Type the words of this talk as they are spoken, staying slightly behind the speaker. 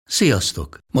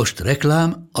Sziasztok! Most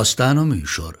reklám, aztán a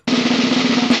műsor.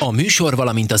 A műsor,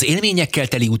 valamint az élményekkel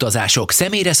teli utazások,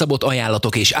 személyre szabott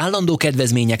ajánlatok és állandó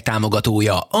kedvezmények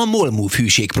támogatója a MOLMOVE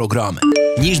hűségprogram.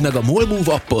 Nyisd meg a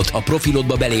MOLMOVE appot, a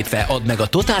profilodba belépve add meg a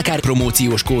Totalcar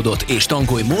promóciós kódot és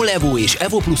tankolj MOL Evo és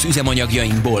Evo Plus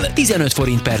üzemanyagjainkból 15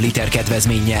 forint per liter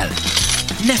kedvezménnyel.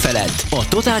 Ne feledd, a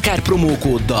Totalcar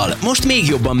promókóddal most még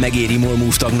jobban megéri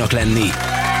MOLMOVE tagnak lenni.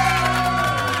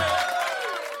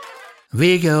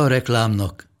 Vége a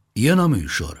reklámnak, jön a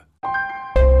műsor.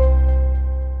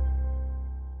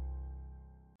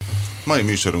 Mai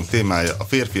műsorunk témája a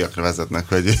férfiakra vezetnek,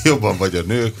 hogy jobban vagy a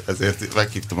nők, ezért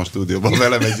meghívtam a stúdióban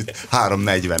velem egy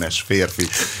 340-es férfi.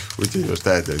 Úgyhogy most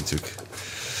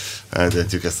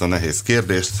eldöntjük ezt a nehéz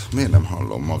kérdést. Miért nem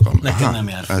hallom magam? Nekem nem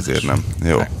jár füles. Ezért nem.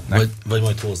 Jó. Vagy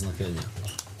majd hoznak egyet.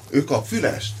 Ő kap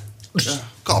fülest?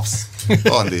 Kapsz.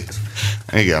 Andi.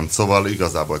 Igen, szóval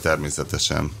igazából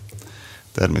természetesen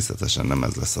nem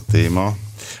ez lesz a téma.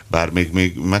 Bár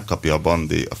még megkapja a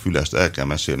Bandi a fülest, el kell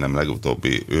mesélnem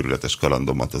legutóbbi őrületes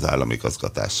kalandomat az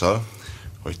államigazgatással,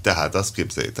 hogy tehát azt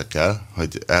képzeljétek el,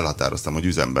 hogy elhatároztam, hogy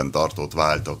üzemben tartót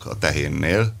váltok a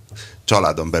tehénnél,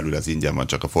 családon belül ez ingyen van,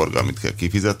 csak a forgalmit kell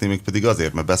kifizetni, mégpedig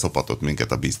azért, mert beszopatott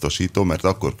minket a biztosító, mert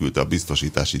akkor küldte a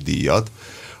biztosítási díjat,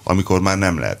 amikor már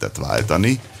nem lehetett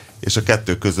váltani, és a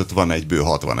kettő között van egy bő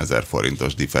 60 000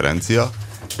 forintos differencia,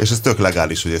 és ez tök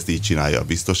legális, hogy ezt így csinálja a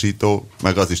biztosító,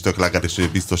 meg az is tök legális, hogy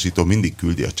a biztosító mindig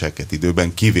küldi a csekket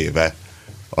időben, kivéve,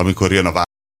 amikor jön a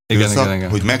váltás,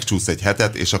 hogy megcsúsz egy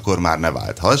hetet, és akkor már ne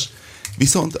válthass.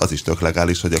 Viszont az is tök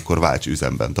legális, hogy akkor válts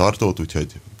üzemben tartót,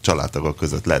 úgyhogy családtagok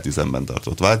között lehet üzemben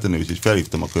tartót váltani, úgyhogy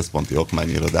felhívtam a központi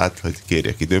okmányirodát, hogy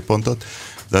kérjek időpontot,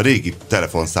 de a régi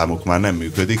telefonszámuk már nem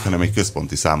működik, hanem egy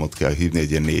központi számot kell hívni, egy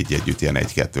ilyen 4 jegyűt, ilyen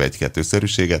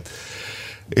 1-2-1-2-szerűséget,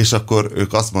 és akkor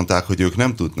ők azt mondták, hogy ők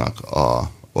nem tudnak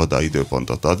oda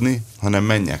időpontot adni, hanem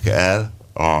menjek el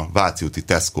a Váci úti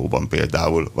Tesco-ban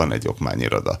például van egy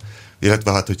okmányiroda.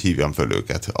 Illetve hát, hogy hívjam föl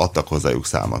őket. Adtak hozzájuk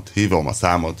számot. Hívom a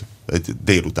számot, egy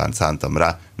délután szántam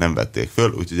rá, nem vették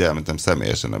föl, úgyhogy elmentem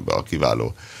személyesen ebbe a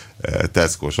kiváló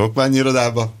Tesco-s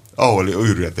okmányirodába, ahol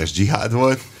őrületes dzsihád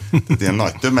volt, tehát ilyen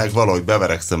nagy tömeg, valahogy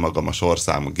beverekszem magam a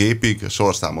sorszámú gépig, a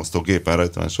sorszámosztó gépen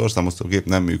rajta van, a sorszámosztó gép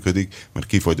nem működik, mert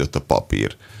kifogyott a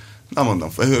papír. Na mondom,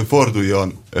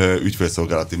 forduljon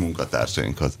ügyfélszolgálati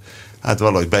munkatársainkhoz. Hát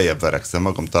valahogy bejebb verekszem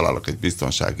magam, találok egy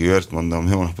biztonsági őrt, mondom,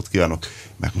 jó napot kívánok,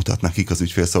 megmutatnak kik az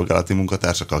ügyfélszolgálati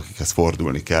munkatársak, akikhez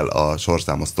fordulni kell a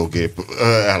sorszámosztó gép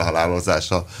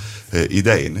elhalálozása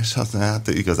idején, és hát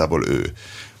igazából ő.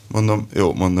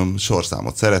 Mondom,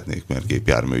 sorszámot szeretnék, mert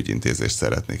gépjármű ügyintézést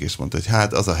szeretnék, és mondta, hogy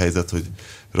hát az a helyzet, hogy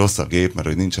rossz a gép, mert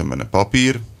hogy nincsen benne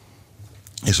papír,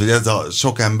 és hogy ez a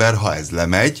sok ember, ha ez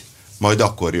lemegy, majd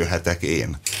akkor jöhetek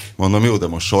én. Mondom, jó, de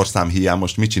most sorszám hiány,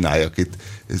 most mit csináljak itt?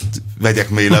 Vegyek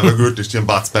mély levegőt, és ilyen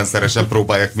Bud Spenceresen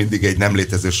próbálják mindig egy nem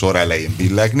létező sor elején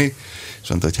billegni, és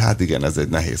mondta, hogy hát igen, ez egy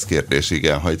nehéz kérdés,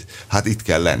 igen, hogy hát itt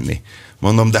kell lenni.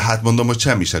 Mondom, de hát hogy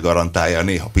semmi se garantálja,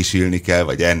 néha pisilni kell,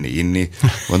 vagy enni, inni.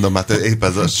 Mondom, hát épp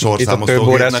ez a sorszámosztó. Itt a több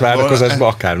órás várakozásban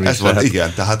akármi is lehet.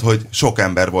 Igen, tehát, hogy sok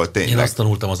ember volt tényleg. Én azt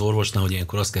tanultam az orvosnál, hogy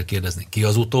ilyenkor azt kell kérdezni, ki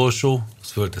az utolsó, az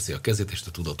fölteszi a kezét, és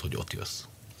te tudod, hogy ott jössz.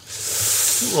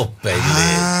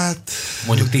 Hát,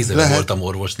 mondjuk 10 éve voltam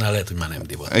orvosnál, lehet, hogy már nem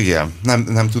divat. Igen,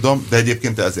 nem tudom, de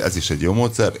egyébként ez is egy jó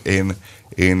módszer.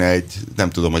 Én nem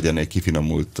tudom, hogy ennél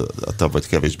kifinomultabb, vagy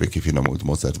kevésbé kifinomult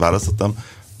módszert választottam,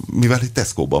 mivel itt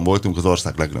Tesco-ban voltunk, az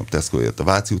ország legnagyobb Tesco jött a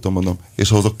Váci úton, mondom, és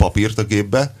ha hozok papírt a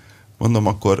gépbe, mondom,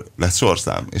 akkor lesz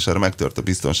sorszám. És erre megtört a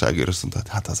biztonsági őr, azt mondta, hogy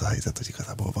hát az a helyzet, hogy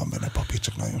igazából van benne papír,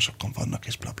 csak nagyon sokan vannak,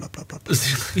 és bla bla bla bla.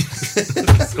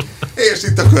 És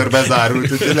itt a körbe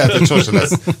zárult, úgyhogy lehet, hogy sosem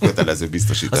lesz kötelező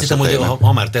biztosítás. Azt hiszem, hogy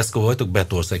ha már Tesco vagytok,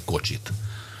 betolsz egy kocsit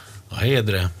a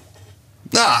helyedre.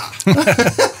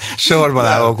 Sorban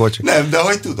áll a kocsi. Nem, de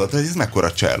hogy tudod, hogy ez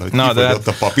mekkora csel, hogy kifogyott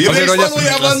a papír, és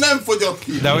valójában nem fogyott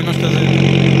ki. De hogy most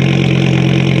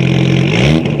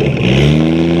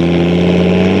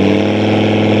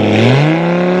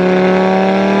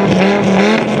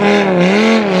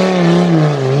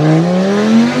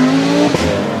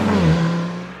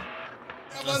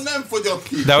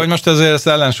De hogy most azért ezt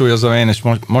ellensúlyozom én, és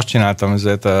most csináltam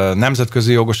ezért a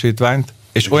nemzetközi jogosítványt,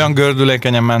 és olyan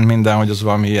gördülékenyen ment minden, hogy az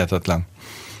valami hihetetlen.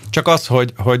 Csak az,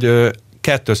 hogy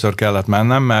kettőször kellett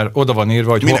mennem, mert oda van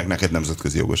írva, hogy... Minek neked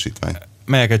nemzetközi jogosítvány?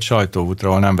 Melyek egy sajtóútra,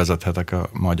 ahol nem vezethetek a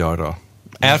magyarra.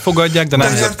 Elfogadják, de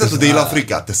nem... De érted a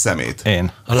Dél-Afrikát, te szemét.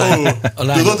 Én.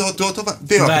 Tudod,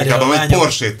 Dél-Afrikában megy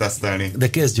Porsét tesztelni. De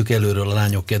kezdjük előről a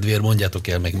lányok kedvéért, mondjátok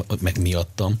el meg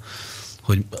miattam,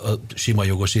 hogy a sima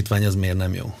jogosítvány az miért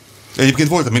nem jó. Egyébként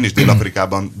voltam én is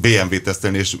Dél-Afrikában BMW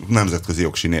tesztelni, és nemzetközi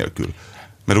jogsi nélkül.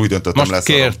 Mert úgy döntöttem, most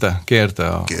kérte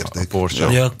a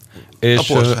Porsche. Ja. És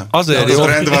a Porsche. azért jó. jó.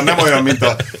 Rend van, nem olyan, mint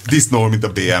a disznó, mint a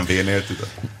BMW-nél, tudod.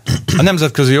 A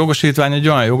nemzetközi jogosítvány egy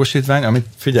olyan jogosítvány, amit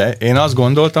figyelj, én azt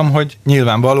gondoltam, hogy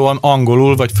nyilvánvalóan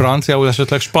angolul, vagy franciául,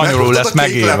 esetleg spanyolul lesz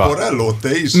megírva.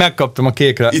 Te is? Megkaptam a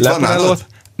kék leporellót.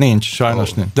 Nincs,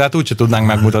 sajnos nincs. De hát úgyse tudnánk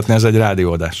megmutatni, ez egy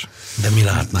rádióadás. De mi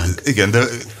látnánk. Igen,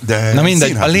 de na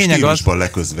mindegy, a lényeg az...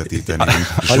 leközvetíteni.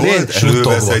 Zsolt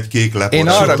elővesz egy kék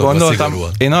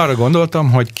leporellót. Én arra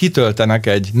gondoltam, hogy kitöltenek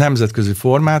egy nemzetközi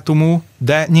formátumú,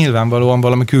 de nyilvánvalóan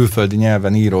valami külföldi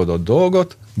nyelven íródott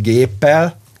dolgot,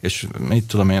 géppel, és mit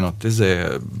tudom én ott,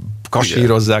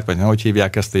 kasírozzák, vagy hogy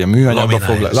hívják ezt, ilyen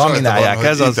műanyagba laminálják.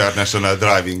 Ez az International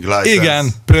Driving License. Igen,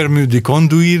 permis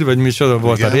conduire, vagy micsoda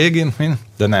volt a régin,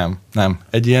 de nem.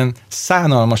 Egy ilyen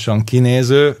szánalmasan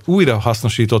kinéző, újra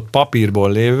hasznosított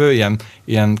papírból lévő,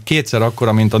 ilyen kétszer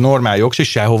akkora, mint a normál jogsi,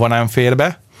 sehova nem fér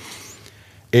be,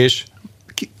 és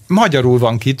magyarul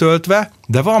van kitöltve,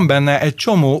 de van benne egy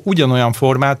csomó ugyanolyan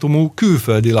formátumú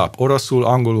külföldi lap, oroszul,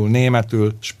 angolul,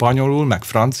 németül, spanyolul, meg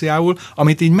franciául,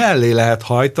 amit így mellé lehet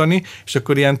hajtani, és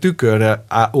akkor ilyen tükörre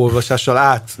olvasással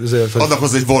át... Adnak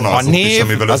hozzá egy vonalzót a név, is,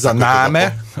 amivel az a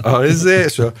náme,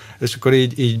 és akkor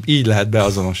így lehet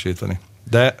beazonosítani.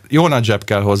 De jó nagy zseb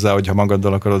kell hozzá, hogyha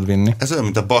magaddal akarod vinni. Ez olyan,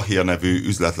 mint a Bahia nevű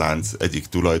üzletlánc egyik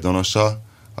tulajdonosa,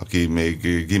 aki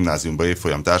még gimnáziumban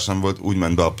évfolyam társam volt, úgy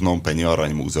ment be a Phnom Penhi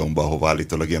Aranymúzeumba, ahova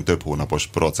állítólag ilyen több hónapos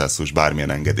processzus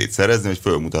bármilyen engedélyt szerezni, hogy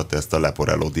fölmutatta ezt a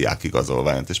Leporello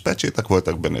diákigazolványt, és pecsétek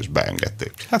voltak benne, és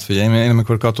beengedték. Hát figyelj, én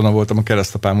amikor katona voltam, a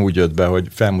keresztapám úgy jött be, hogy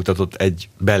felmutatott egy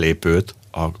belépőt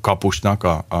a kapusnak,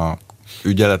 a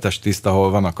ügyeletes tiszt, ahol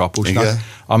van a kapusnak, igen,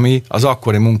 ami az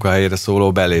akkori munkahelyére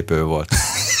szóló belépő volt.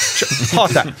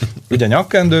 Ugye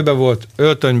nyakkendőbe volt,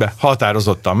 öltönybe,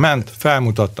 határozottan ment,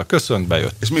 felmutatta, köszönt,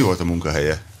 bejött. És mi volt a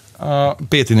munkahelye? A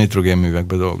Péti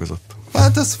nitrogénművekben dolgozott.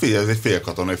 Hát ez egy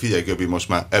félkatonai, figyelj Göbi, most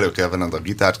már elő kell venned a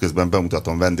gitárt, közben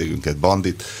bemutatom vendégünket,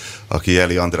 Bandit, aki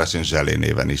Jeli András, én Zselé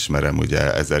néven ismerem,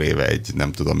 ugye 1000 éve egy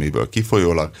nem tudom miből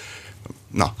kifolyólag.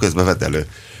 Na, közben vedd elő.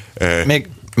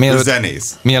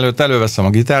 Mielőtt előveszem a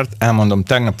gitárt, elmondom,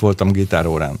 tegnap voltam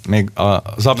gitárórán. Még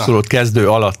az abszolút kezdő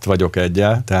alatt vagyok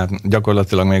egyel, tehát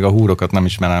gyakorlatilag még a húrokat nem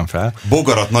ismerem fel.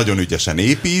 Bogarat nagyon ügyesen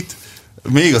épít,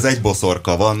 még az egy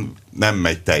boszorka van, nem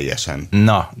megy teljesen.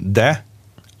 Na, de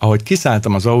ahogy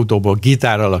kiszálltam az autóból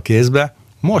gitárral a kézbe,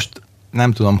 most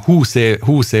nem tudom, 20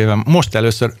 éve, most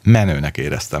először menőnek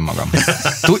éreztem magam.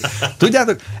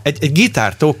 Tudjátok, egy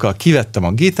gitártókkal kivettem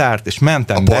a gitárt, és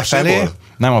mentem befelé.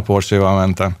 Nem a Porsche-val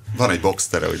mentem. Van egy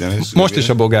Boxster-e ugyanis. Most is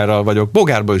a Bogárral vagyok.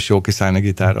 Bogárból is jó kiszállni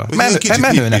gitárral.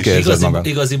 Menőnek érzed magam.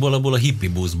 Igaziból abból a hippie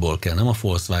buszból kell, nem a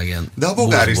Volkswagen. De a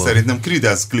Bogár is szerintem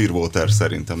Creedence Clearwater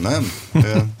szerintem, nem?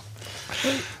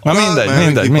 Na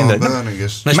mindegy.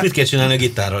 Na és mit kell csinálni a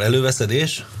gitárral? Előveszed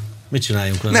és... Mit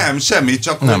csináljunk vele? Nem, semmi,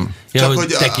 csak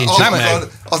hogy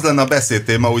az lenne a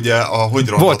beszédtéma, ugye, hogy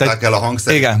rontották el a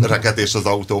hangszereket és az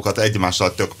autókat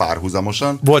egymással tök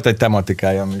párhuzamosan. Volt egy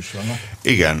tematikája a műsornak.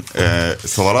 Igen,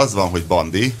 szóval az van, hogy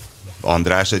Bandi,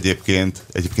 András egyébként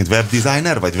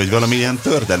webdesigner vagy valami ilyen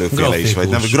tördelőféle is, vagy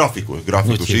nem,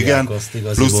 grafikus, igen.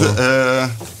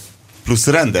 Plusz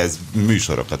rendez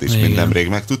műsorokat is, mint nemrég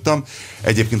megtudtam.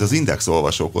 Egyébként az Index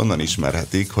olvasók onnan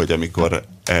ismerhetik, hogy amikor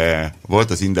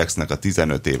volt az Indexnek a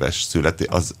 15 éves születé,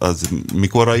 az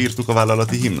mikorra írtuk a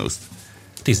vállalati himnuszt?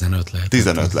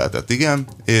 15 lehetett, igen.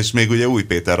 És még ugye Új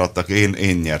Péter adtak,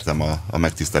 én nyertem a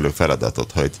megtisztelő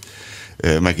feladatot, hogy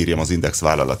megírjam az Index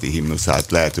vállalati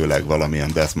himnuszát, lehetőleg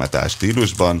valamilyen death metal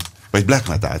stílusban, vagy black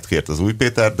metalt kért az Új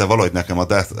Péter, de valahogy nekem a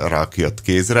death rock jött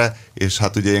kézre, és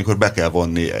hát ugye ilyenkor be kell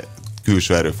vonni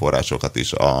külső erőforrásokat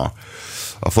is a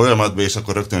folyamatba, és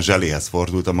akkor rögtön Zseléhez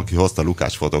fordultam, aki hozta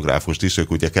Lukács fotográfust is,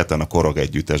 ők ugye ketten a Korog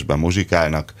együttesben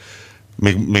muzsikálnak.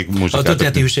 Még muzsikáltak. A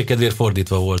történeti hűség kedvéért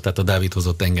fordítva volt, tehát a Dávid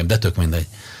hozott engem, de tök mindegy.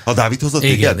 A Dávid hozott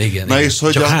igen? Igen. Na és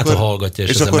hogy csak akkor, hátra hallgatja,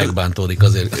 és akkor megbántódik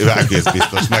azért. Egész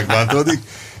biztos megbántódik.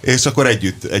 És akkor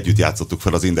együtt játszottuk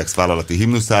fel az Index vállalati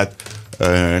himnuszát,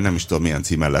 nem is tudom milyen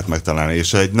címen lehet megtalálni,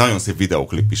 és egy nagyon szép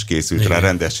videoklip is készült rá,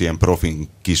 rendes ilyen profin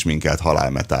kisminkelt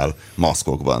halálmetál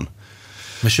maszkokban.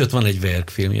 Sőt, van egy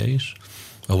verkfilmje is,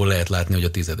 ahol lehet látni, hogy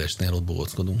a 10-esnél ott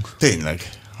bóckodunk. Tényleg?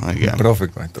 Igen.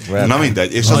 Profik vagytok. Na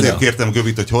mindegy, és azért kértem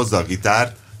Göbit, hogy hozza a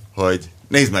gitárt, hogy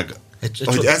nézd meg,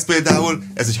 hogy ez például,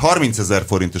 ez egy 30 000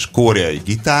 forintos koreai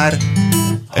gitár,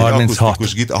 36.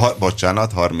 Egy gitár,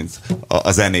 bocsánat, 30,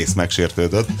 a zenész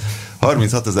megsértődött.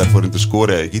 36 000 forintos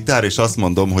koreai gitár, és azt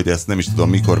mondom, hogy ezt nem is tudom,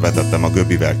 mikor vetettem a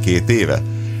Göbivel 2 éve.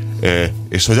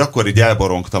 És hogy akkor így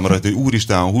elborongtam rajta, hogy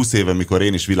úristen, 20 éve, mikor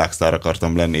én is világsztár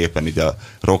akartam lenni éppen így a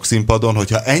rock színpadon,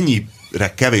 hogyha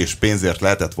ennyire kevés pénzért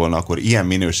lehetett volna akkor ilyen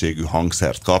minőségű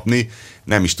hangszert kapni,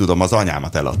 nem is tudom, az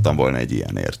anyámat eladtam volna egy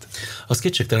ilyenért. Az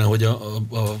kétségtelen, hogy a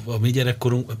mi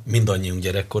gyerekkorunk, mindannyiunk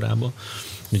gyerekkorában,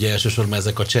 ugye elsősorban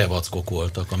ezek a cseh vackok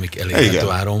voltak, amik elérhető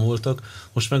áron voltak.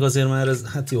 Most meg azért már ez,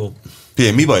 hát jó.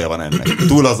 Mi baja van ennek?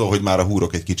 Túl azon, hogy már a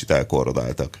húrok egy kicsit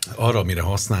elkorrodáltak. Arra, amire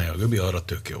használja a Göbi, arra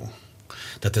tök jó.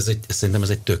 Tehát szerintem ez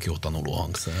egy tök jó tanuló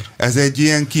hangszer. Ez egy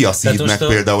ilyen Kia Ceednek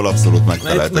például abszolút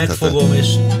megfeleltethető. Megfogom, és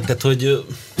tehát, hogy...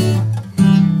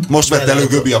 Most vett elő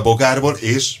Göbi a bogárból,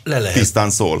 és tisztán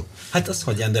szól. Hát azt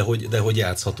hagyján, de hogy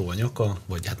játszható a nyaka,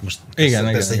 vagy hát most igen,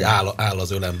 egy áll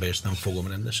az ölembe, és nem fogom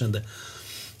rendesen, de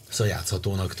szóval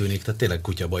játszhatónak tűnik, tehát tényleg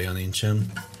kutya baja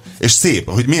nincsen. És szép,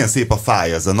 hogy milyen szép a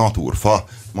fája, ez a naturfa,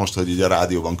 most, hogy így a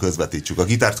rádióban közvetítsük a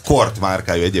gitárt, Kort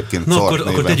márkájú egyébként. Na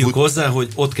akkor tegyük hozzá, hogy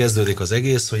ott kezdődik az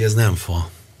egész, hogy ez nem fa.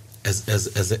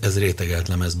 Ez rétegelt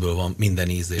lemezből van, minden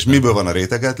ízésben. És miből van a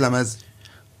rétegelt lemez?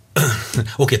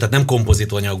 Oké, tehát nem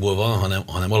kompozitanyagból van,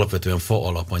 hanem alapvetően fa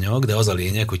alapanyag, de az a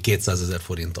lényeg, hogy 200 000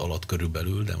 forint alatt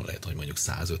körülbelül, de lehet, hogy mondjuk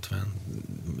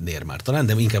 150-nél már talán,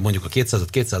 de inkább mondjuk a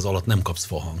 200 alatt nem kapsz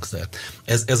fa hangszert.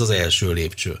 Ez az első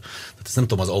lépcső. Tehát ezt nem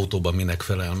tudom, az autóban minek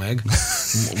felel meg.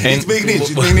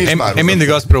 Én mindig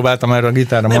azt próbáltam erre a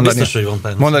gitárra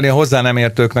mondani a hozzá nem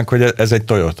értőknek, hogy ez egy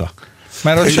Toyota.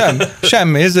 Mert ott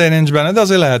semmi nincs benne, de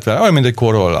azért lehet vele, olyan, mint egy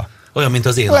Corolla. Olyan, mint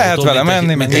az én lehet autóm, vele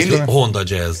menni, mint egy Honda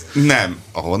Jazz. Nem,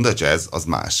 a Honda Jazz az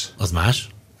más. Az más?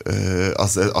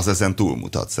 Az ezen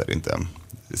túlmutat szerintem.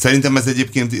 Szerintem ez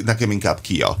egyébként nekem inkább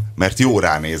Kia, mert jó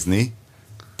ránézni,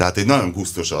 tehát egy nagyon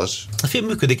gusztusas. A film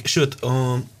működik, sőt,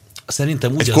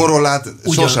 szerintem egy Corollát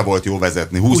sose volt jó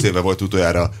vezetni, 20 éve volt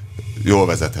utoljára jól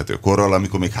vezethető Corolla,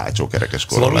 amikor még hátsó kerekes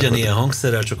Corolla. Szóval ugyanilyen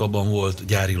hangszerrel, csak abban volt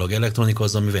gyárilag elektronika,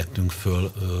 azzal mi vettünk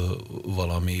föl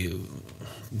valami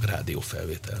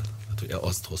rádiófelvétel. Tehát, hogy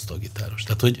azt hozta a gitáros.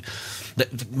 Tehát, hogy de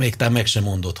még talán meg sem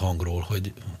mondott hangról,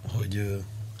 hogy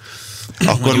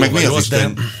akkor meg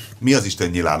mi az Isten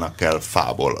nyilának kell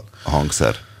fából a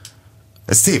hangszer?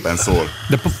 Ez szépen szól.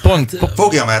 De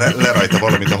fogja már le rajta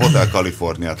valamit, a Hotel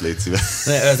Californiát, légy szíves.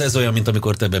 Ez olyan, mint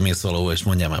amikor te bemész valahol, és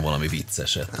mondjál már valami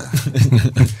vicceset.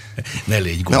 Ne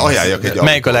légy gonosz. Ajánljak egy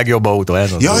Melyik a legjobb autó?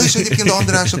 Ez ja, és egyébként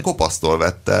András a kopasztól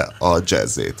vette a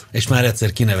jazzét. És már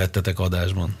egyszer kinevettetek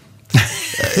adásban.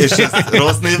 És ezt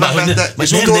rossz néven vette,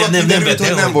 és utólag kiderült,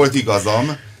 hogy nem volt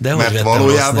igazam, mert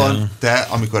valójában te,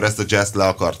 amikor ezt a jazzt le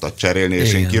akartad cserélni,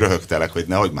 és én kiröhögtelek, hogy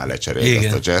nehogy már lecseréld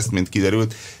ezt a jazzt, mint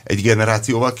kiderült, egy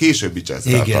generációval későbbi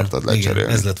jazzt akartad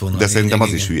lecserélni. Ez lett volna de szerintem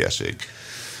az is hülyeség.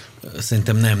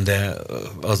 Szerintem nem, de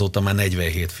azóta már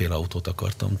 47 féle autót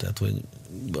akartam, tehát hogy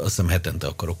azt hiszem hetente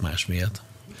akarok más miatt.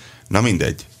 Na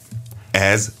mindegy.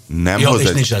 Ez nem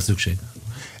és nincs rá szükség.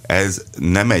 Ez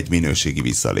nem egy minőségi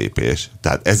visszalépés.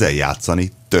 Tehát ezen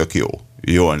játszani tök jó.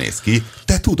 Jól néz ki.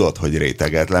 Te tudod, hogy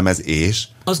rétegelt lemez, és...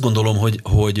 Azt gondolom,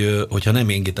 hogyha nem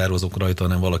én gitározok rajta,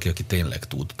 hanem valaki, aki tényleg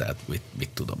tud. Tehát mit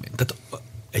tudom én. Tehát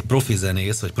egy profi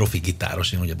zenész, vagy profi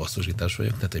gitáros, én ugye basszusgitáros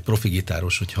vagyok, tehát egy profi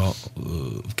gitáros, hogyha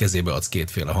kezébe adsz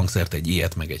kétféle hangszert, egy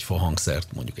ilyet, meg egy fa hangszert,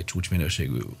 mondjuk egy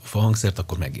csúcsminőségű fa hangszert,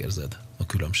 akkor megérzed a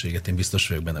különbséget. Én biztos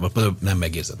vagyok benne. Nem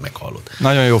megérzed, meghallod.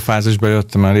 Nagyon jó fázisba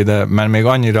jöttem el ide, mert még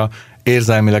annyira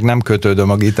érzelmileg nem kötődöm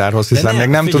a gitárhoz, hiszen még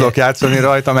nem tudok játszani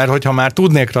rajta, mert hogyha már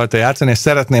tudnék rajta játszani, és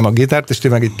szeretném a gitárt, és ti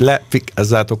meg itt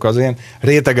lefikázzátok az én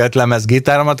rétegelt lemez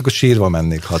gitáromat, akkor sírva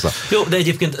mennék haza. Jó, de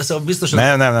egyébként szóval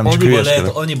biztosan nem,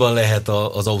 annyiban lehet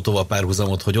az autóval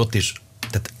párhuzamot, hogy ott is,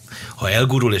 tehát ha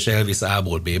elgurul és elvisz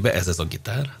A-ból B-be, ez a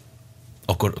gitár,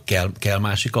 akkor kell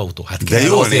másik autó? Hát kell, de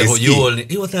jól azért, néz hogy ki.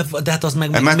 Jó, de hát az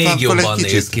meg még jobban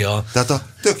néz ki. Tehát a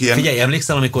tök ilyen... Figyelj,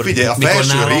 emlékszel, amikor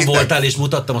nálam voltál, és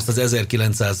mutattam azt az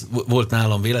 1900, volt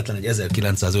nálam véletlen egy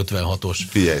 1956-os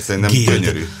Figyelj, szerintem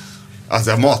gyönyörű. Az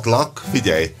a matlak,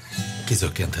 figyelj.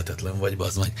 Kizökkenthetetlen vagy,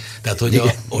 bazd meg. Tehát,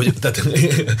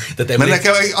 mert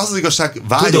nekem az igazság,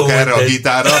 vágyok erre a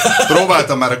gitárra,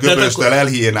 próbáltam már a Göböstől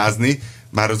elhiénázni,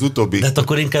 már az utóbbi... De hát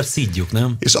akkor inkább szídjuk,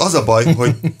 nem? És az a baj,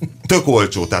 hogy tök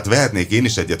olcsó, tehát vehetnék én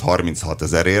is egyet 36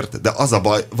 000-ért, de az a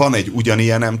baj, van egy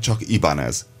ugyanilyenem, csak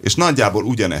Ibanez. És nagyjából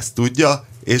ugyanezt tudja,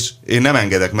 és én nem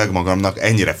engedek meg magamnak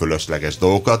ennyire fölösleges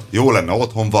dolgokat. Jó lenne,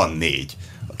 otthon van 4.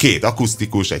 2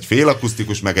 akusztikus, egy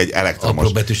félakusztikus, meg egy elektromos.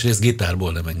 Apró betűs rész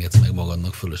gitárból nem engedsz meg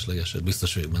magadnak fölöslegeset.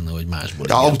 Biztos vagyok benne, hogy másból.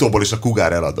 De autóból is a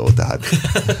Cougar eladó, tehát.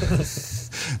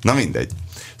 Na mindegy.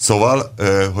 Szóval,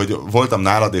 hogy voltam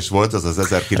nálad, és volt az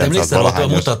 1900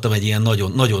 valahányos... mutattam egy ilyen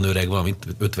nagyon, nagyon öreg, valami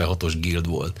 56-os Guild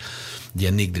volt. Egy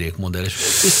ilyen Nick Drake modell, és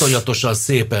iszonyatosan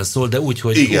szépen szól, de úgy,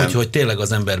 hogy tényleg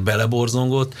az ember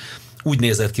beleborzongott. úgy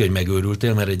nézett ki, hogy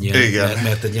megőrültél, mert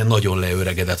egy ilyen nagyon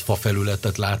leöregedett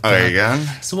fafelületet láttál.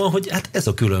 Igen. Szóval, hogy hát ez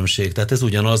a különbség, tehát ez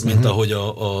ugyanaz, mint ahogy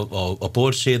a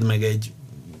Porsche-d meg egy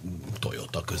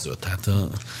Toyota között. Hát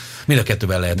mind a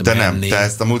kettőben lehet de menni. Nem, te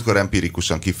ezt a múltkor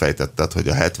empirikusan kifejtetted, hogy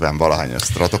a 70-valahányas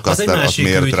Stratocaster az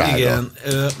miért ügy, drága. Igen,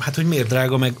 hát hogy miért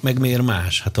drága, meg miért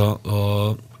más. Hát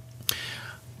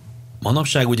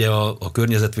manapság ugye a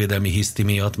környezetvédelmi hiszti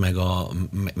miatt,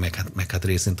 meg hát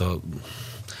részint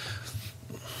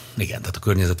igen, tehát a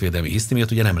környezetvédelmi hiszti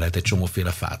miatt ugye nem lehet egy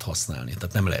csomóféle fát használni.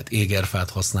 Tehát nem lehet égerfát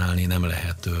használni, nem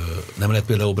lehet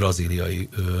például brazíliai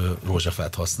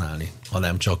rózsafát használni,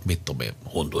 hanem csak, mit tudom én,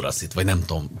 Hondurasit, vagy nem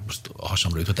tudom, most a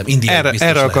hasamra ütöttem.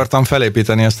 Erre akartam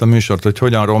felépíteni ezt a műsort, hogy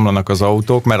hogyan romlanak az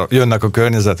autók, mert jönnek a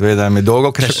környezetvédelmi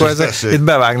dolgok, és akkor ezek itt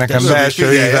bevág nekem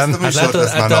belső íven.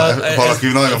 Valaki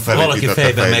nagyon felépítette. Valaki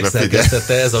fejben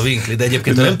megszerkesztette, ez a vinkli, de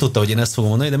egyébként nem tudta, hogy én ezt fogom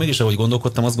mondani, de mégis ahogy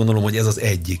gondolkodtam, azt gondolom, hogy ez az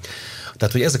egyik.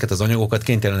 Tehát, hogy ezeket az anyagokat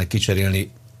kénytelenek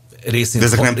kicserélni részint. De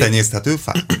ezek nem tenyészthető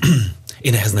fák?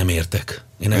 Én ehhez nem értek.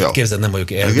 Képzeld, nem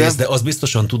vagyok erdész, de azt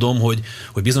biztosan tudom, hogy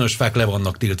bizonyos fák le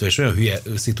vannak tiltva, és olyan hülye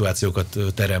szituációkat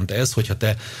teremt ez, hogyha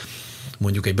te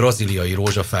mondjuk egy brazíliai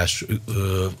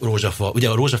rózsafa, ugye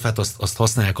a rózsafát azt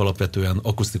használják alapvetően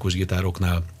akusztikus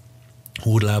gitároknál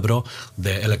húrlábra,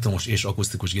 de elektromos és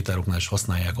akusztikus gitároknál is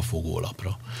használják a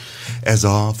fogólapra. Ez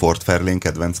a Ford Fairlane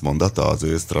kedvenc mondata, az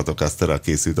ő Stratocasterrel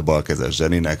készült a balkezes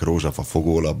zseninek, rózsafá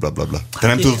fogólap, blablabla. Te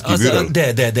nem tudod kívülről?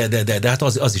 De hát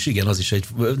az is, igen, az is egy,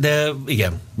 de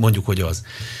igen, mondjuk, hogy az.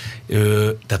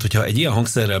 Tehát, hogyha egy ilyen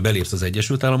hangszerrel belépsz az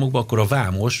Egyesült Államokba, akkor a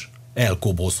vámos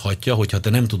elkobozhatja, hogyha te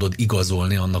nem tudod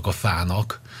igazolni annak a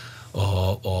fának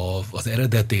az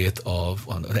eredetét,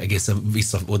 egészen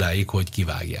vissza odáig, hogy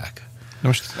kivágják.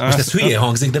 Most ez hülye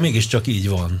hangzik, de mégiscsak így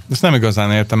van. Ezt nem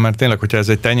igazán értem, mert tényleg, hogyha ez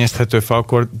egy tenyészthető fa,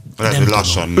 akkor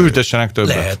lassan ültessenek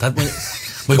többet. Lehet, hát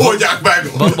oldják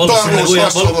meg!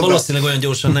 Valószínűleg olyan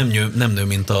gyorsan nem nő,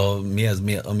 mint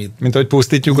amit... Mint ahogy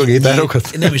pusztítjuk a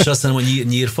gitárokat? Nem is azt mondom, hogy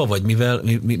nyírfa, vagy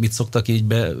mit szoktak így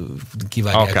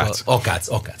kivágják? Akác.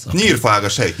 Nyírfág a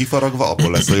sej kifaragva,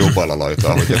 abból lesz a jobb balalajka,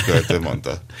 ahogy a költő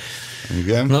mondta.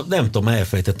 Igen. Na, nem tudom,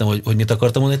 elfejtettem, hogy mit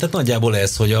akartam mondani. Tehát nagyjából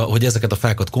ez, hogy ezeket a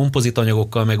fákat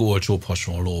kompozitanyagokkal, meg olcsóbb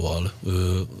hasonlóval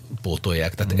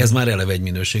pótolják. Tehát ez már eleve egy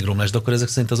minőségromlás, de akkor ezek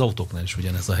szerint az autóknál is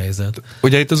ugyanez a helyzet.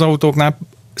 Ugye itt az autóknál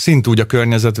szintúgy a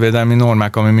környezetvédelmi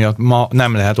normák, ami miatt ma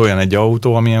nem lehet olyan egy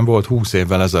autó, amilyen volt 20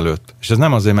 évvel ezelőtt. És ez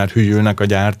nem azért, mert hülyülnek a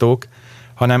gyártók,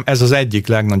 hanem ez az egyik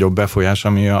legnagyobb befolyás,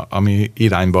 ami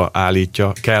irányba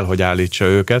állítja, kell, hogy állítsa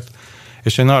őket.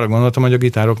 És én arra gondoltam, hogy a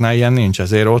gitároknál ilyen nincs,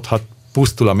 ezért ott, ha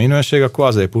pusztul a minőség, akkor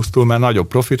azért pusztul, mert nagyobb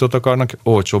profitot akarnak,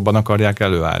 olcsóbban akarják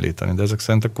előállítani. De ezek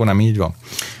szerint akkor nem így van.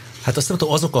 Hát azt nem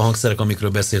tudom, azok a hangszerek, amikről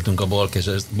beszéltünk, a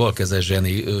balkezes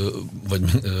zseni vagy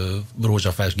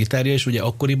rózsafás gitárja is, ugye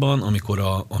akkoriban,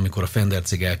 amikor a Fender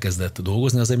cég elkezdett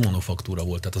dolgozni, az egy monofaktúra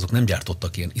volt, tehát azok nem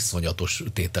gyártottak ilyen iszonyatos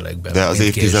tételekben. De az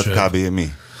évtized kb.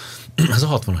 Mi? Ez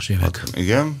a 60-as évek.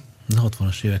 Igen? A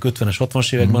 60-as évek, 50-es,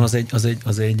 60-as években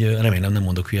az egy, remélem nem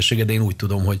mondok hülyeséget, de én úgy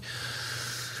tudom, hogy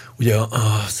ugye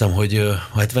azt hiszem, hogy a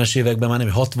 70-es években már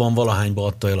nem 60-valahányba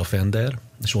adta el a Fender,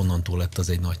 és onnantól lett az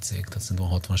egy nagy cég, tehát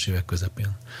szerintem a 60-as évek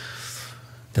közepén.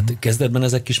 Tehát kezdetben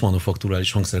ezek kis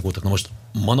manufakturális hangszerek voltak. Na most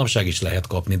manapság is lehet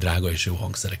kapni drága és jó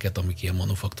hangszereket, amik ilyen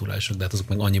manufakturálisok, de hát azok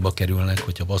meg annyiba kerülnek,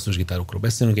 hogyha basszusgitárokról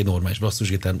beszélünk, egy normális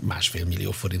basszusgitár 1,5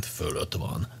 millió forint fölött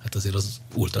van. Hát azért az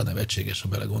ultra nevetséges, ha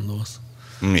belegondolsz.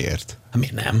 Miért? Hát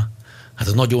miért nem? Hát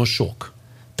az nagyon sok.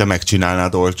 Te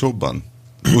megcsinálnád olcsóbban?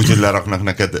 Úgyhogy leraknak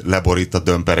neked, leborít a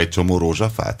dömper egy csomó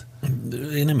rózsafát?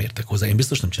 Én nem értek hozzá, én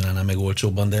biztos nem csinálnám meg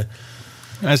olcsóbban, de...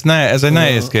 Ez egy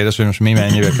nehéz kérdés, hogy most mi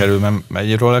mennyibe kerül, mert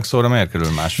egy Rolex szóra miért kerül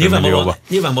 1,5 millióba?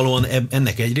 Nyilvánvalóan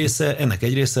ennek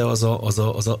egy része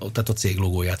tehát a cég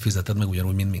logóját fizeted meg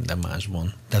ugyanúgy, mint minden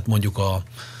másban. Tehát mondjuk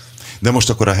De most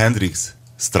akkor a Hendrix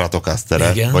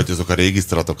Stratocasterek, vagy azok a régi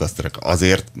Stratocasterek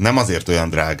nem azért olyan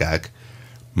drágák,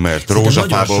 mert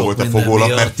rózsafából volt a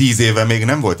fogólap, mert 10 éve még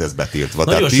nem volt ez betiltva.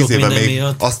 Tehát 10 éve még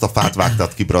miatt azt a fát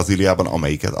vágtad ki Brazíliában,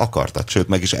 amelyiket akartad. Sőt,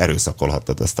 meg is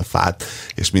erőszakolhattad ezt a fát,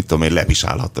 és mit tudom én,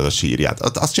 levisálhattad a sírját.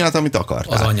 Azt csináltad, amit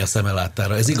akartál. Az anyja szeme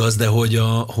láttára. Ez igaz, de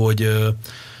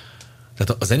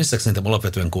tehát a zenészek szerintem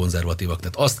alapvetően konzervatívak.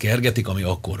 Tehát azt kergetik, ami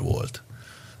akkor volt.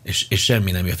 És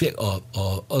semmi nem jön.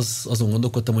 Azon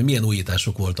gondolkodtam, hogy milyen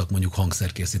újítások voltak mondjuk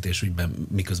hangszerkészítés ügyben,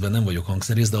 miközben nem vagyok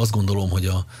hangszerész, de azt gondolom,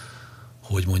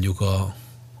 hogy mondjuk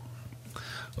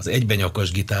az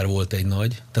egybenyakas gitár volt egy nagy.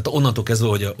 Tehát onnantól kezdve,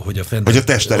 hogy a Fender... Hogy a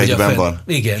tester egyben van.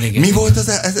 Igen. Mi volt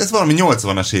ez valami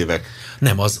 80-as évek?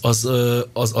 Nem,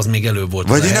 az még előbb volt.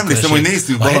 Vagy én emlékszem, hogy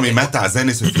néztünk valami metal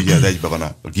zenész, hogy figyeld, egyben van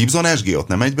a Gibson SG, ott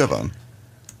nem egyben van?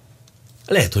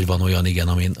 Lehet, hogy van olyan, igen,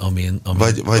 amin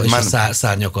vagy már... a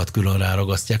szárnyakat külön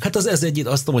ráragasztják. Hát ez egy,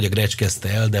 azt tudom, hogy a Gretsch kezdte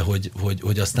el, de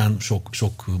hogy aztán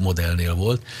sok modellnél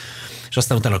volt. És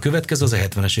aztán utána a következő, az a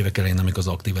 70-es évek elején, amikor az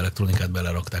aktív elektronikát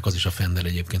belerakták, az is a Fender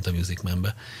egyébként a Music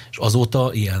Man-be. És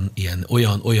azóta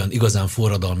olyan igazán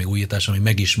forradalmi újítás, ami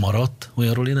meg is maradt,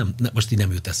 olyanról én most így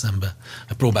nem jut eszembe.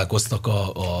 Próbálkoztak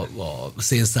a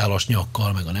szénszálas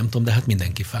nyakkal, meg a nem tudom, de hát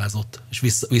mindenki fázott. És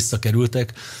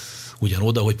visszakerültek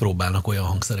ugyanoda, hogy próbálnak olyan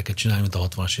hangszereket csinálni, mint a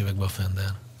 60-as években a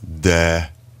Fender.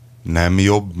 De nem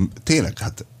jobb, tényleg,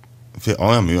 hát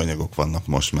olyan műanyagok vannak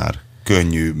most már,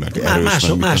 könnyű, meg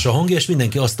erős. Más a hangja, és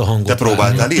mindenki azt a hangot. Te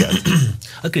próbáltál ilyet?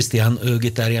 A Christian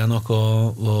gitárjának,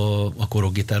 a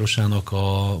korokgitárosának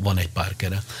van egy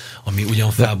Parkere, ami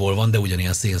ugyan fából van, de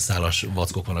ugyanilyen szénszálas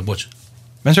vackok vannak. Bocs.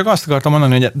 Én csak azt akartam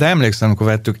mondani, hogy de emlékszem, amikor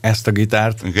vettük ezt a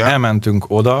gitárt, igen? Elmentünk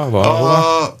oda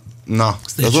valahova.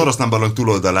 Az Oroszlán barlang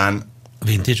túloldalán.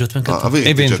 Vintage 52? A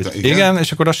Vintage 52, igen,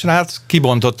 és akkor a srác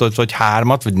kibontott, hogy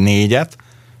 3 vagy 4,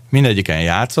 mindegyiken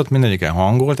játszott, mindegyiken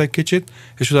hangolt egy kicsit,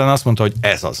 és utána azt mondta, hogy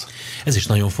ez az. Ez is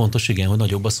nagyon fontos, igen, hogy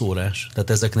nagyobb a szórás. Tehát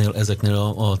ezeknél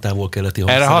a távol-keleti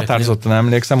hangszereknél. Erre határozottan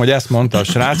emlékszem, hogy ezt mondta a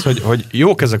srác, hogy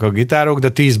jók ezek a gitárok,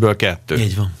 de 10-ből 2.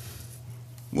 Így van.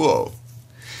 Wow.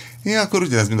 Ja, akkor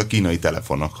ugyanez, mint a kínai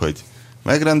telefonok, hogy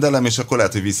megrendelem, és akkor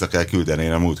lehet, hogy vissza kell küldeni.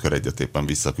 Én a múltkor egyet éppen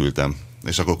visszaküldtem,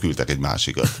 és akkor küldtek egy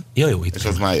másikat. Ja, jó, itt és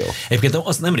az már jó. Egyébként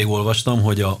azt nemrég olvastam,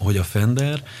 hogy a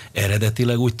Fender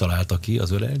eredetileg úgy találta ki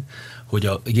az öreg, hogy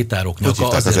a gitárok nyaka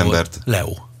azért az embert?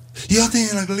 Leo. Ja,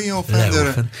 tényleg, Leo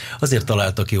Fender. Azért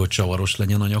találta ki, hogy csavaros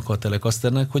legyen a nyaka a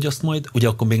Telecasternek, hogy azt majd, ugye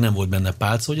akkor még nem volt benne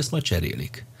pálca, hogy azt majd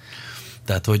cserélik.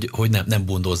 Tehát, hogy nem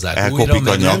bundozzák elkopik újra.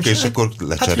 Elkopik a nyak, és akkor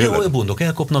lecseréled? Hát, a bundok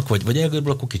elkopnak, vagy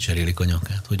elgörből, akkor kicserélik a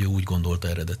nyakát, hogy ő úgy gondolta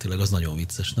eredetileg. Az nagyon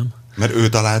vicces, nem? Mert ő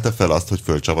találta fel azt, hogy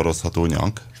fölcsavarozható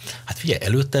nyak? Hát figyelj,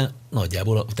 előtte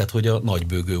nagyjából, tehát hogy a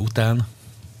nagybőgő után,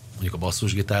 mondjuk a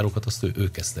basszusgitárokat, azt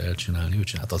ő kezdte el csinálni. Ő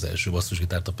csinált az első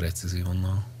basszusgitárt a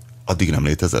Precisionnal. Addig nem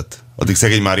létezett? Addig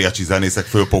szegény mariachi zenészek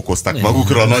fölpókozták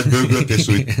magukra a nagybőgőt, és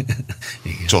úgy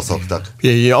csoszogtak.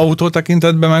 Autó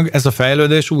tekintetben meg ez a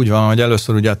fejlődés úgy van, hogy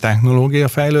először ugye a technológia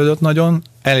fejlődött nagyon,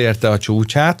 elérte a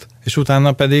csúcsát, és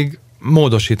utána pedig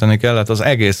módosítani kellett az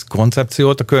egész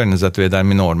koncepciót a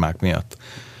környezetvédelmi normák miatt.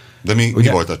 De mi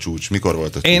volt a csúcs? Mikor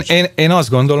volt a csúcs? Én azt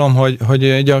gondolom, hogy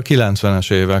ugye a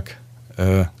 90-es évek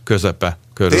közepe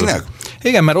körül. Tényleg?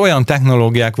 Igen, mert olyan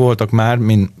technológiák voltak már,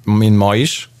 mint ma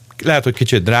is. Lehet, hogy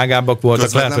kicsit drágábbak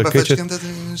voltak, lehet, hogy kicsit...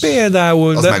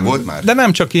 Például, de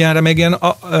nem csak ilyenre, még ilyen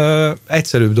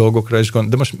egyszerűbb dolgokra is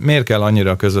de most miért kell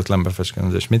annyira a közvetlen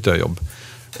befecskendezés? Mitől jobb?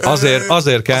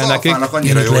 Azért kell nekik...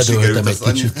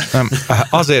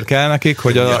 Azért kell nekik,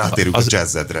 hogy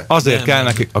azért kell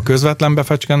nekik a közvetlen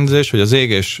befecskendezés, hogy az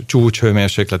égés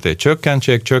csúcshőmérsékletét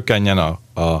csökkenjen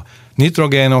a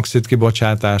nitrogénoxid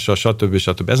kibocsátása, stb.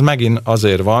 Ez megint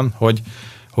azért van,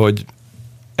 hogy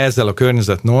ezzel a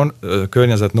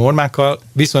környezet normákkal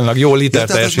viszonylag jó liter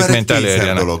teljesítményt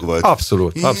elérjenek.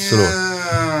 Abszolút.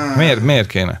 Miért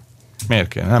kéne?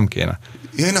 Nem kéne.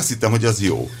 Én azt hittem, hogy az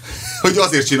jó. Hogy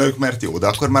azért csináljuk, mert jó, de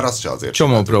akkor már az se azért.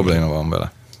 Csomó probléma van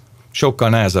vele. Sokkal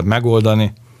nehezebb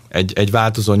megoldani, egy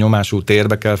változó nyomású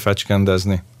térbe kell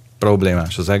fecskendezni,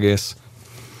 problémás az egész.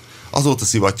 Azóta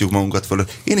szivatjuk magunkat föl.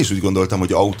 Én is úgy gondoltam,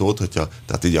 hogy autót,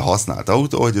 tehát így a használt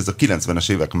autó, hogy ez a 90-es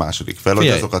évek második fel, hogy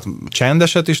azokat...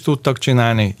 Csendeset is tudtak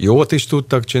csinálni, jót is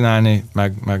tudtak csinálni,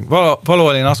 meg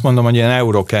valahol én azt mondom, hogy ilyen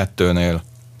Euro 2-nél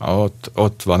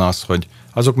ott van az, hogy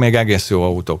azok még egész jó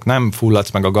autók. Nem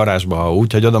fulladsz meg a garázsba, ha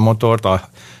úgy hagyod a motort a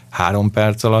 3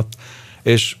 perc alatt,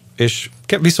 és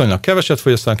viszonylag keveset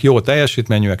fogyasztanak, jó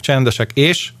teljesítményűek, csendesek,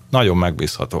 és nagyon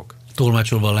megbízhatók.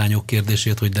 Tolmácsolva a lányok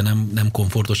kérdését, hogy de nem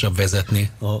komfortosabb vezetni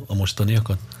a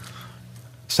mostaniakat?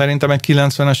 Szerintem egy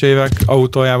 90-es évek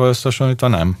autójával összehasonlítva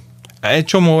nem. Egy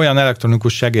csomó olyan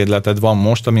elektronikus segédleted van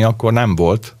most, ami akkor nem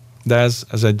volt, de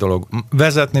ez egy dolog.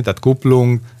 Vezetni, tehát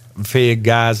kuplung, fék,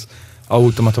 gáz,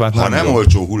 automatát nem. Ha nem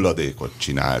olcsó hulladékot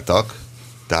csináltak,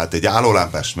 tehát egy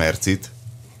állólámpás mercit,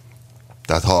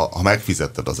 tehát ha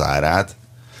megfizetted az árát,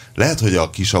 lehet, hogy a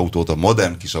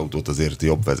modern kisautót azért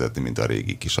jobb vezetni, mint a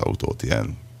régi kisautót,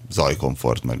 ilyen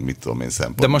zajkomfort, meg mit tudom én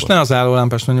szempontból. De most ne az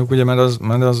állólámpás mondjuk, ugye, mert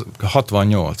az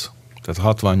 68. Tehát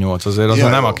 68 azért, az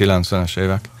nem a 90-es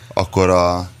évek. Akkor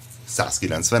a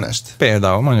 190-est?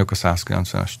 Például mondjuk a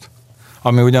 190-est.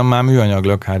 Ami ugyan már műanyag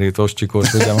lökhárítós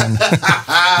csikós, ugye van.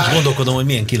 És gondolkodom, hogy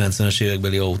milyen 90-es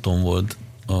évekbeli autón volt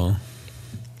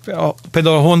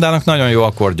például a Hondának nagyon jó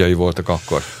akkordjai voltak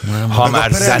akkor. Nem, ha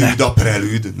már a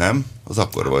Prelüd, nem? Az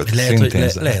akkor volt.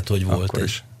 Lehet, hogy volt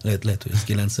is. Lehet, hogy az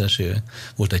 90-es évek.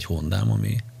 Volt egy Hondám,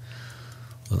 ami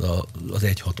az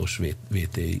 1.6-os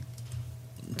VTI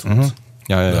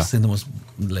Ja. Szerintem az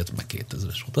lehet meg 2000-es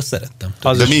volt. Azt szerettem.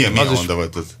 De milyen Honda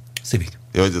volt az? Civic.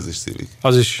 Jó, hogy az is Civic.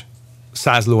 Az is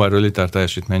 100 lóerő-liter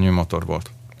teljesítményű motor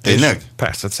volt. Tényleg?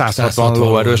 Persze, 160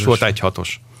 lóerős volt, 1.6-os.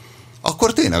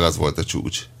 Akkor tényleg az volt a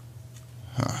csúcs.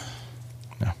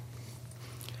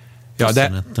 Ja,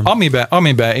 de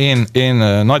amiben én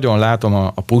nagyon látom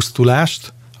a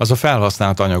pusztulást, az a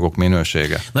felhasznált anyagok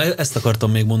minősége. Na, ezt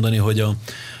akartam még mondani, hogy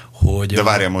de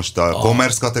várjál, most a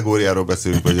commerce kategóriáról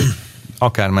beszélünk, vagy...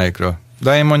 Akármelyikről.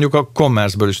 De én mondjuk a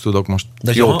commerce-ből is tudok most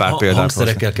de jó pár példát.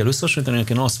 Hangszerekkel kell összehasonlítani,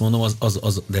 én azt mondom,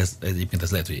 de egyébként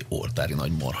ez lehet, hogy egy oltári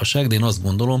nagy marhaság, de én azt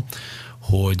gondolom,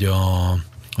 hogy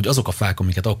azok a fák,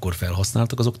 amiket akkor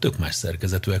felhasználtak, azok tök más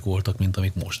szerkezetűek voltak, mint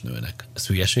amik most nőnek. Ez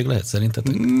hülyeség lehet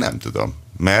szerintetek? Nem tudom.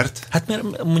 Mert? Hát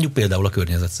mert mondjuk például a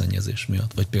környezetszennyezés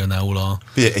miatt, vagy például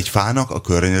egy fának a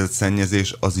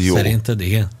környezetszennyezés az jó. Szerinted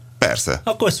igen? Persze.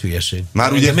 Akkor ez hülyeség.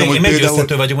 Már úgy értem, hogy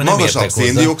például magasabb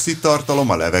széndioxid tartalom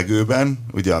a levegőben,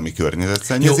 ugye, ami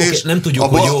környezetszennyezés, nem tudjuk,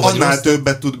 hogy jó vagy annál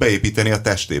többet tud beépíteni a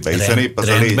testébe, hiszen épp az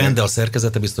a lényeg. De a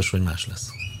szerkezete biztos, hogy más lesz.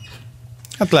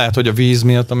 Hát lehet, hogy a víz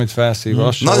miatt, amit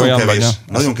felszívas,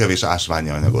 nagyon kevés ásványi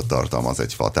anyagot tartalmaz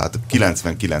egy fa, tehát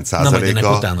 99%-a... Na, majd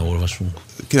ennek utána olvasunk.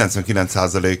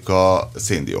 99%-a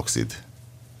széndioxid.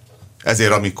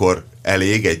 Ezért amikor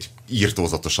elég egy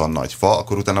írtózatosan nagy fa,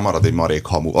 akkor utána marad egy marék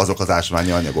hamu. Azok az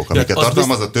ásványi anyagok, amiket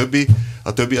tartalmaz,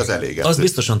 a többi az elégető. Azt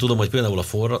biztosan tudom, hogy például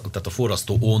a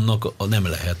forrasztó ónnak nem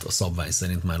lehet a szabvány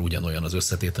szerint már ugyanolyan az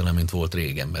összetétele, mint volt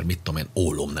régen, mert mit tudom én,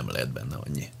 ólom nem lehet benne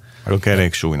annyi. Meg a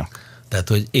keréksúlynak. Tehát,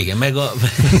 hogy igen,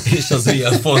 és az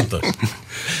ilyen fontos.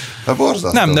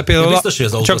 Nem, de például... Biztos, hogy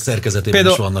az autó szerkezetében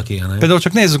is vannak ilyenek. Például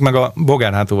csak nézzük meg a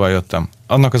bogárhátúval jöttem.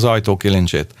 Annak az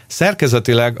ajtókilincsét.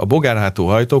 Szerkezetileg a bogárhátú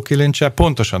ajtókilincse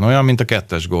pontosan olyan, mint a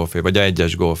 2-es Golfé, vagy a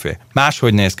 1-es Golfé.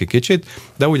 Máshogy néz ki kicsit,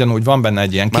 de ugyanúgy van benne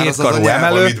egy ilyen kétkarú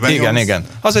emelő. Igen.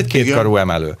 Az egy kétkarú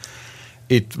emelő.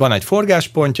 Itt van egy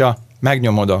forgáspontja,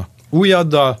 megnyomod a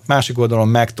ujjaddal, másik oldalon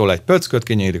megtol egy pöcköt,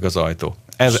 kinyílik az ajtó.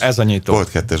 Ez a nyitó. Volt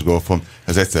 2-es Golfom,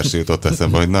 ez egyszer se jutott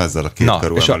eszembe, hogy ezzel a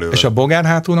kétkarú emelővel. És a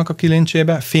bogárhátúnak a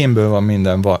kilincsébe fémből van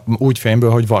minden, úgy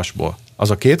fémből, hogy vasból.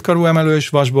 Az a kétkarú emelő is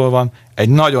vasból van, egy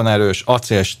nagyon erős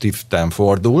acélstiften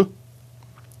fordul,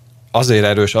 azért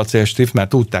erős acélstift, mert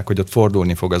tudták, hogy ott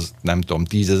fordulni fog az nem tudom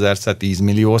 10 000-szer, 10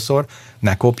 milliószor,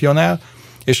 ne kopjon el,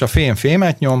 és a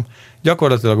fémet nyom,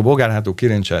 gyakorlatilag a bogárhátú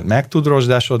kilincse meg tud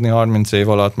rozsdásodni 30 év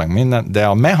alatt, meg minden, de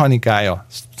a mechanikája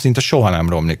szinte soha nem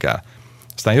romlik el.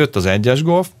 Aztán jött az 1-es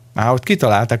Golf, már ott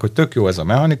kitalálták, hogy tök jó ez a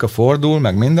mechanika, fordul,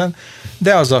 meg minden,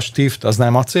 de az a stift, az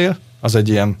nem acél, az egy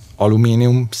ilyen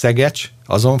alumínium szegecs,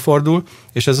 azon fordul,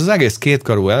 és ez az egész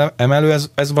kétkarú emelő,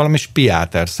 ez valami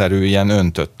spiáterszerű, ilyen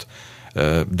öntött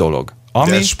dolog.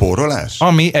 De ez spórolás?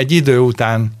 Ami egy idő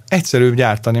után egyszerűbb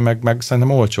gyártani, meg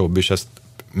szerintem olcsóbb is ezt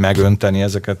megönteni,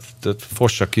 ezeket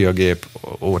fossa ki a gép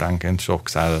óránként sok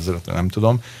százezret, nem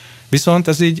tudom. Viszont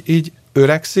ez így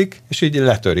öregszik, és így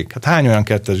letörik. Hát hány olyan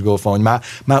 2-es Golf van, hogy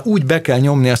már úgy be kell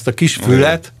nyomni ezt a kis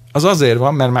fület, az azért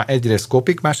van, mert már egyrészt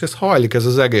kopik, másrészt hajlik ez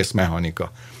az egész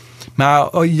mechanika. Már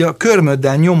a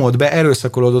körmöddel nyomod be,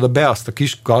 erőszakolod oda be azt a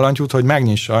kis kalantyút, hogy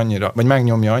megnyissa annyira, vagy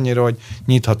megnyomja annyira, hogy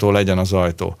nyitható legyen az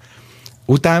ajtó.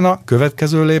 Utána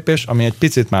következő lépés, ami egy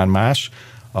picit már más,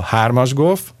 a 3-as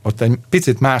Golf, ott egy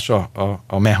picit más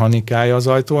a mechanikája az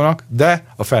ajtónak, de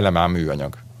a fele már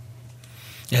műanyag.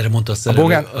 Erre mondta a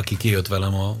szerelő, aki kijött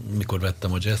velem, mikor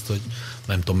vettem a Jazz-t, hogy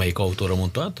nem tudom melyik autóra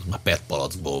mondta, hát már PET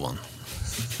palackból van.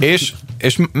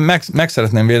 És meg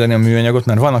szeretném védeni a műanyagot,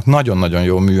 mert vannak nagyon-nagyon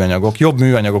jó műanyagok. Jobb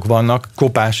műanyagok vannak,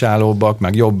 kopásállóbbak,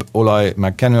 meg jobb olaj,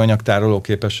 meg kenőanyagtároló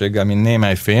képességgel, mint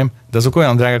némely fém, de azok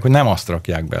olyan drágák, hogy nem azt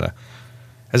rakják bele.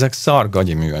 Ezek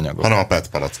szargagyi műanyagok. Hanem a PET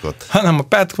palackot. Hanem a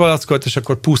PET palackot, és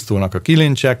akkor pusztulnak a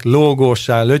kilincsek,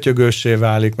 lógóssá, lötyögössé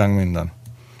válik, meg minden.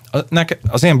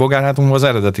 Az én bogárhátunkban az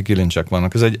eredeti kilincsek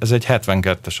vannak, ez egy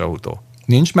 72-es autó.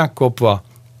 Nincs megkopva,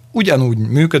 ugyanúgy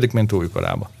működik, mint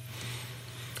újkorában.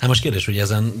 Hát most kérdés, hogy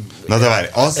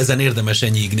ezen érdemes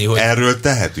nyígni, hogy... Erről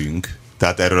tehetünk,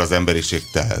 tehát erről az emberiség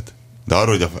tehet. De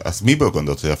arról, hogy azt miből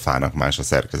gondolt, hogy a fának más a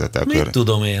szerkezete? Mit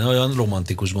tudom én, olyan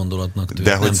romantikus gondolatnak tűnik.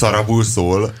 De hogy szarabul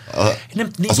szól,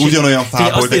 az ugyanolyan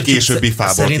fából, de későbbi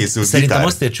fából készült Szerintem gitár.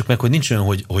 azt értsük meg, hogy nincs olyan,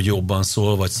 hogy jobban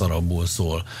szól, vagy szarabbul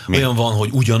szól. Olyan van, hogy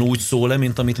ugyanúgy szól-e,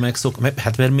 mint amit megszok.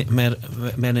 Hát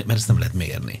mert ezt nem lehet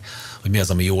mérni. Hogy mi az,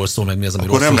 ami jól szól, meg mi az, ami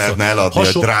rosszul szól. Akkor nem lehetne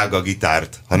eladni a drága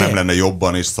gitárt, ha nem lenne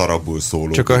jobban és szarabbul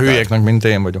szóló. Csak a hülyéknek, mint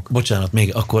én vagyok. Bocsánat,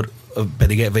 még akkor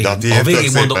pedig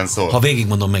ha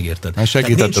végigmondom, megérted. Tehát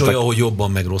nincs olyan, hogy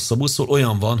jobban meg rosszabbul szól,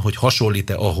 olyan van, hogy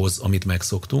hasonlít-e ahhoz, amit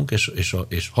megszoktunk,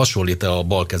 és hasonlít-e a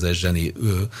balkezes zseni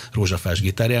rózsafás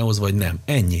gitárjához, vagy nem.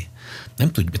 Ennyi.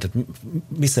 Nem tudjuk, tehát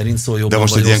mi szerint szól jobban, de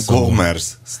most vagy egy ilyen rosszabbul.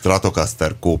 Commerce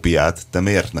Stratocaster kópiát te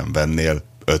miért nem vennél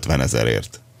 50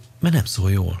 000-ért? Mert nem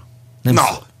szól jól. Nem Na!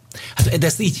 szól. Hát de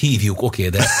ezt így hívjuk, oké,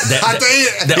 de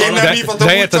én nem hívhatom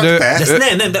úgy, csak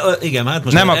te. Igen, hát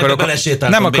most nem akarok,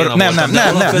 belesétáltam nem.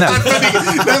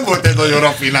 Nem volt egy nagyon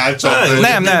raffinált csap.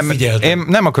 Én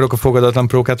nem akarok a fogadatlan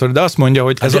provokátor, de azt mondja,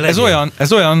 hogy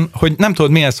ez olyan, hogy nem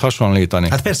tudod mihez hasonlítani.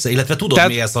 Hát persze, illetve tudod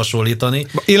mihez hasonlítani.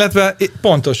 Illetve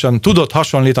pontosan tudod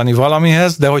hasonlítani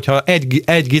valamihez, de hogyha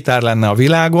egy gitár lenne a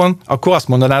világon, akkor azt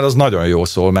mondanád, az nagyon jó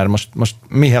szól, mert most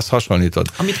mihez hasonlítod.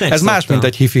 Ez más, mint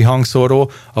egy hifi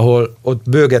hangszóró, ahol ott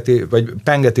bőgeti, vagy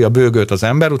pengeti a bőgőt az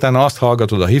ember, utána azt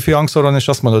hallgatod a hifi hangszoron, és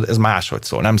azt mondod, ez máshogy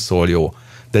szól, nem szól jó.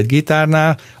 De egy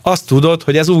gitárnál azt tudod,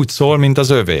 hogy ez úgy szól, mint az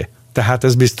övé. Tehát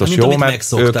ez biztos mint jó,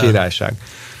 mert ő királyság.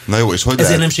 Na jó, és hogy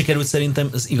ezért nem sikerült szerintem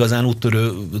az igazán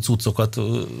úttörő cuccokat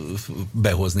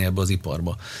behozni ebbe az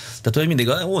iparba. Tehát, hogy mindig,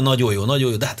 nagyon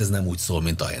jó, de hát ez nem úgy szól,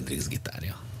 mint a Hendrix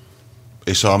gitárja.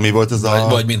 És mi volt ez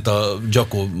vagy mint a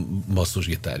Jaco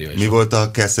basszusgitárja is. Mi volt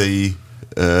a Keszei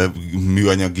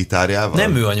műanyag gitárjával?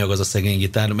 Nem műanyag az a szegény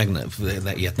gitár,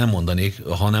 ilyet nem mondanék,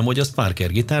 hanem hogy az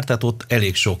Parker gitár, tehát ott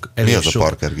elég sok... Mi az a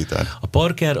Parker gitár? A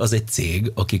Parker az egy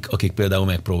cég, akik például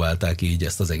megpróbálták így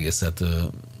ezt az egészet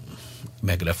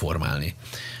megreformálni.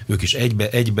 Ők is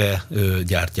egybe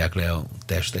gyártják le a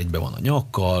test, egybe van a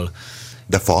nyakkal.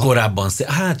 De fa? Korábban,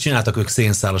 csináltak ők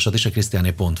szénszálasat is, a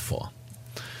Krisztiáné pont fa.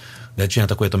 De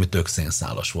csináltak olyat, ami tök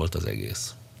szénszálas volt az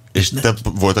egész. És te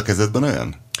volt a kezedben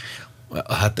olyan?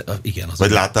 Hát igen.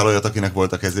 Vagy láttál olyat, akinek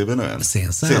volt a kezében olyan?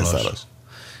 Szénszálas?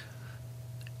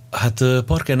 Hát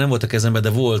Parker nem volt a kezemben, de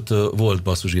volt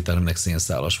basszusgitár, aminek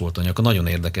szénszálas volt a nyaka. Nagyon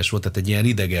érdekes volt, tehát egy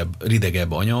ilyen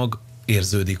ridegebb anyag,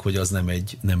 érződik, hogy az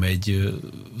nem egy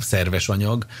szerves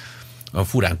anyag. A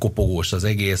furán kopogós az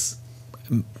egész.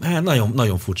 Hát nagyon,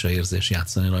 nagyon furcsa érzés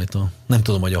játszani rajta. Nem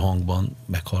tudom, hogy a hangban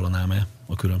meghallanám-e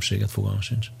a különbséget, fogalmam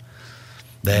sincs.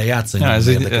 De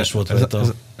játszani érdekes volt rajta.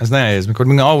 Ez nehéz. Mikor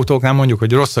minden autóknál mondjuk,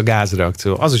 hogy rossz a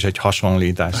gázreakció, az is egy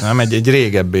hasonlítás, nem? Egy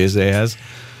régebbi izéhez.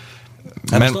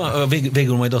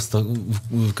 Végül majd azt a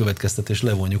következtetést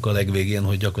levonjuk a legvégén,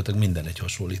 hogy gyakorlatilag minden egy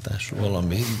hasonlítás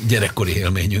valami gyerekkori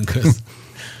élményünkhöz.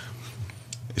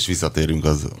 És visszatérünk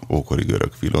az ókori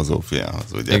görög filozófiához.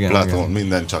 Ugye igen, Platon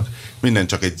minden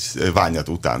csak egy ványat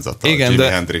utánzata Jimi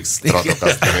Hendrix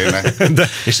Stratocasterének.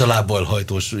 És a lábbal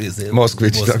hajtós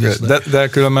Moszkvics. De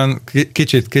különben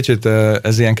kicsit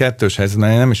ez ilyen kettős helyzet,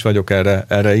 mert én nem is vagyok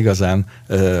erre igazán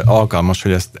alkalmas,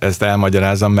 hogy ezt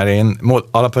elmagyarázzam, mert én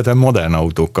alapvetően modern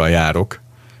autókkal járok.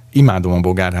 Imádom a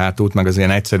bogár hátút, meg az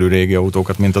ilyen egyszerű régi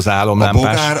autókat, mint az álomlámpás. A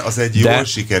bogár az egy jól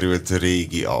sikerült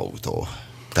régi autó.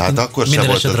 Tehát akkor sem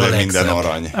volt az minden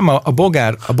arany. Nem, a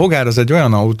bogár az egy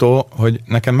olyan autó, hogy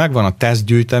nekem megvan a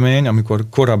tesztgyűjtemény, amikor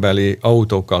korabeli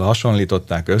autókkal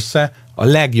hasonlították össze, a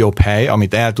legjobb hely,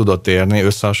 amit el tudott érni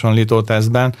összehasonlító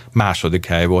tesztben, második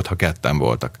hely volt, ha ketten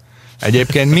voltak.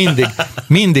 Egyébként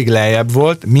mindig lejjebb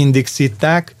volt, mindig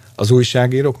szitták, az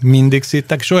újságírók mindig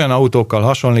szittek, és olyan autókkal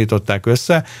hasonlították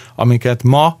össze, amiket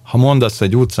ma, ha mondasz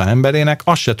egy utca emberének,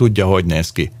 azt se tudja, hogy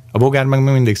néz ki. A bogár meg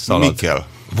mindig szalad. Mi kell?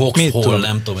 Vauxhall,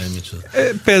 nem tudom én micsoda.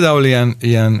 Például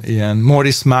ilyen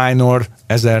Morris Minor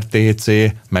 1000 TC,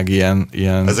 meg ilyen...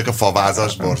 Ezek a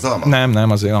favázas borzalmak?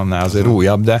 Nem, azért annál azért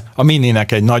újabb, de a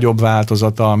Mininek egy nagyobb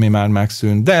változata, ami már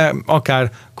megszűnt, de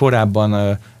akár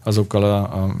korábban azokkal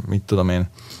a mit tudom én,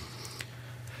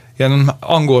 ilyen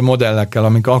angol modellekkel,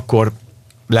 amik akkor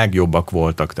legjobbak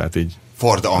voltak, tehát így.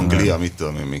 Ford Anglia, mit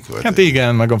tudom én, mik volt? Hát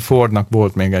igen, meg a Fordnak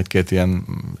volt még egy-két ilyen,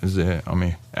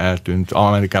 ami eltűnt.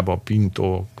 Amerikában a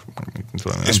Pinto.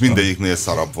 És mindegyiknél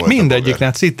szarabb volt.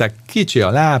 Mindegyiknél szittek, kicsi a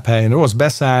lábhely, rossz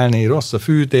beszállni, rossz a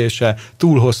fűtése,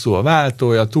 túl hosszú a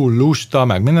váltója, túl lusta,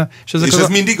 meg minden. És ez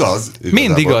mindig az?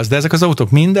 Mindig az, de ezek az autók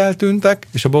mind eltűntek,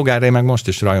 és a bogáré meg most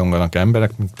is rajonganak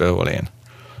emberek, mint például én.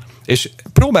 És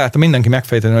próbálta mindenki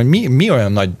megfejteni, hogy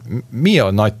mi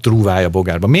a nagy trúvája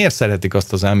bogárban. Miért szeretik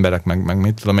azt az emberek, meg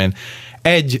mit tudom én.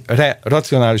 Egy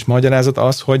racionális magyarázat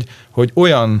az, hogy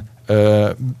olyan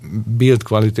build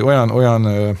quality,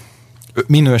 olyan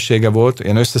minősége volt,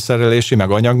 ilyen összeszerelési,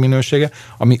 meg anyagminősége,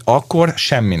 ami akkor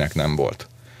semminek nem volt.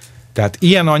 Tehát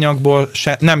ilyen anyagból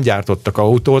nem gyártottak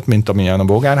autót, mint amilyen a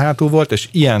bogárhátú volt, és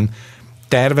ilyen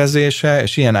tervezése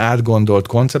és ilyen átgondolt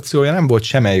koncepciója nem volt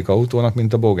semmelyik autónak,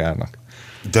 mint a bogárnak.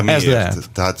 De miért? Ez lehet.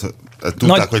 Tehát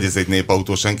tudták, hogy ez egy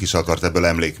népautó, senki sem akart ebből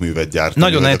emlékművet gyártani.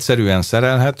 Nagyon egyszerűen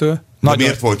szerelhető. De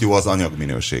miért volt jó az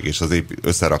anyagminőség és az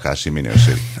összerakási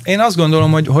minőség? Én azt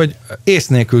gondolom, hogy ész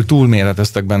nélkül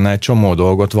túlméreteztek benne egy csomó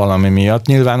dolgot valami miatt.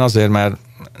 Nyilván azért, mert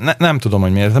nem tudom,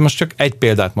 hogy miért. De most csak egy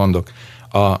példát mondok.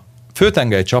 A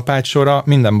főtengely csapágysora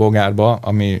minden bogárba,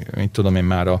 ami, mit tudom én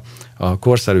már a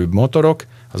korszerűbb motorok,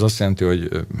 az azt jelenti, hogy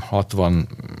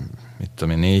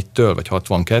 64-től vagy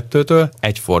 62-től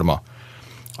egyforma.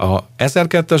 A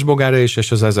 1002-es bogára is,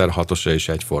 és az 1006-osra is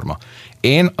egyforma.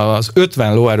 Én az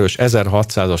 50 lóerős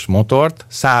 1600-as motort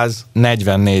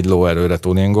 144 lóerőre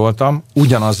tuningoltam,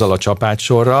 ugyanazzal a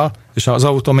csapágysorral, és az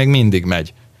autó még mindig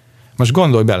megy. Most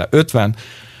gondolj bele, 50,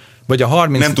 vagy a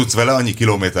 30... Nem tudsz vele annyi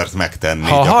kilométert megtenni.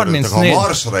 Ha 34... Ha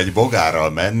Marsra egy bogárral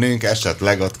mennünk,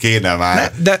 esetleg ott kéne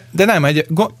már de nem,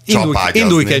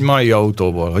 indulj egy mai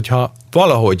autóból, hogyha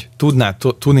valahogy tudnád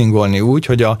tuningolni úgy,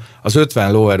 hogy az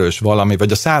 50 lóerős valami,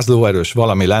 vagy a 100 lóerős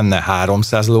valami lenne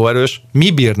 300 lóerős,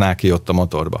 mi bírná ki ott a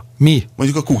motorba? Mi?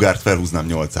 Mondjuk a Kugárt felhúznám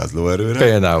 800 lóerőre.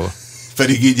 Például.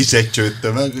 Pedig így is egy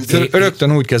csőttömeg.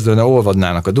 Rögtön úgy kezdődne,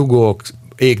 olvadnának a dugók,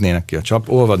 égnének ki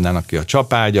olvadnának ki a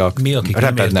csapágyak, mi, akik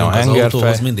repedne a az hengerfej.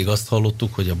 autóhoz, mindig azt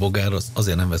hallottuk, hogy a bogár,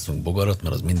 azért nem veszünk bogarat,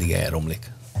 mert az mindig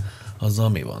elromlik. Azzal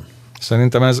mi van?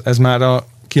 Szerintem ez már a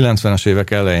 90-es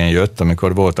évek elején jött,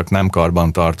 amikor voltak nem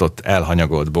karbantartott,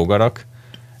 elhanyagolt bogarak,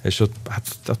 és ott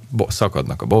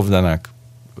szakadnak a bovdenek,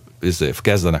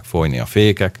 kezdenek folyni a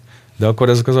fékek, de akkor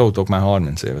ezek az autók már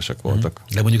 30 évesek voltak.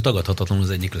 De mondjuk tagadhatatlanul az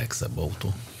egyik legszebb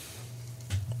autó.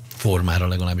 Formára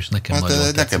legalábbis nekem hát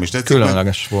nagyon nekem is tetszik.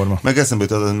 Különleges forma. Meg eszembe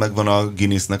jutott, hogy megvan a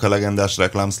Guinnessnek a legendás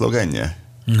reklámszlogenje?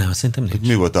 Nem, szerintem nincs.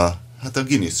 Mi volt a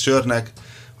Guinness sörnek,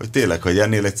 hogy tényleg, hogy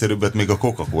ennél egyszerűbbet még a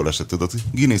Coca-Cola se tudod, hogy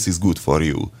Guinness is good for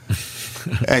you.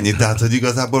 Ennyi, tehát, hogy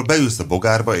igazából beülsz a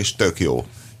bogárba, és tök jó.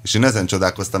 És én ezen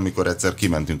csodálkoztam, mikor egyszer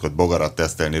kimentünk ott bogarat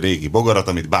tesztelni, régi bogarat,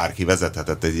 amit bárki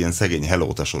vezethetett, egy ilyen szegény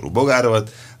Helóta sorú bogár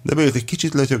volt, de beült, egy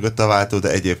kicsit lötyögött a váltó,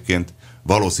 de egyébként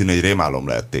valószínű, hogy rémálom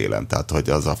lehet télen, tehát hogy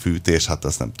az a fűtés, hát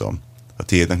azt nem tudom. A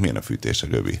tiédnek milyen a fűtése,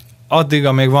 Göbi? Addig,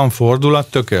 amíg van fordulat,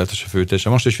 tökéletes a fűtése.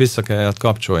 Most is vissza kellett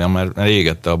kapcsoljam, mert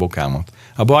égette a bokámat.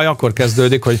 A baj akkor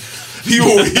kezdődik, hogy... Jó,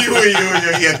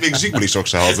 ilyet még zsigulisok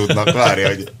se hazudnak, várja,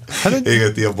 hogy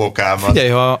égeti a bokámat. Figyelj,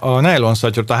 ha a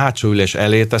nejlonszatyrot a hátsó ülés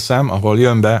elé teszem, ahol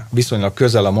jön be viszonylag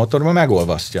közel a motorba,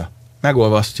 megolvasztja.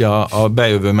 Megolvasztja a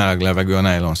bejövő meleg levegő a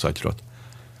nejlonszatyrot.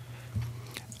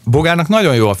 Bogárnak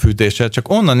nagyon jó a fűtése, csak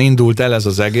onnan indult el ez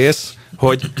az egész,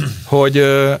 hogy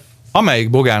amelyik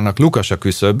bogárnak lukas a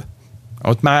küszöb,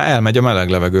 ott már elmegy a meleg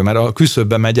levegő, mert a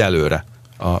küszöbbe megy előre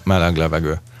a meleg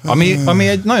levegő. Ami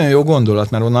egy nagyon jó gondolat,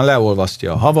 mert onnan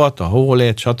leolvasztja a havat, a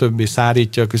hólét, stb.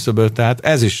 Szárítja a küszöböt, tehát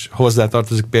ez is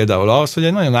hozzátartozik például ahhoz, hogy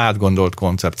egy nagyon átgondolt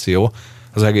koncepció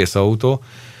az egész autó.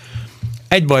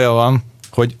 Egy baja van,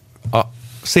 hogy a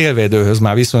szélvédőhöz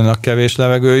már viszonylag kevés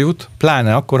levegő jut,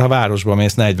 pláne akkor, ha városba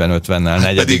mész 40-50-nel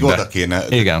negyedikbe. Pedig oda kéne,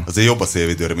 igen. Azért jobb a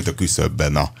szélvédőre, mint a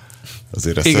küszöbben, na.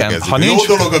 Azért ezt igen, szögezzük.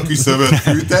 Jó dolog a küszöböt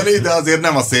fűteni, de azért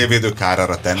nem a szélvédő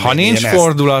kárára tenni. Ha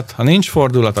nincs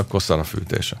fordulat, akkor szar a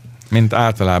fűtése. Mint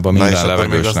általában minden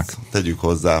levegősnek. Tegyük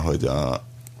hozzá, hogy a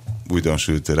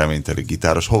újdonsült reményteli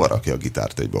gitáros hova rakja a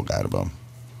gitárt egy bogárban?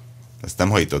 Ezt nem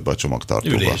hajtott be a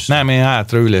csomagtartóba? Ülés. Nem, én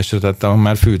hátra ülésre tettem,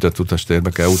 mert fűtött utastérbe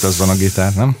kell utazzon a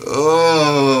gitár, nem?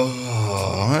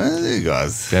 Ez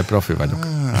igaz. Én profi vagyok.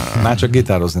 Már csak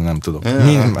gitározni nem tudok.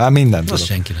 Mindent tudok.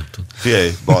 Senki nem tud.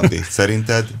 Figyelj, Bandi,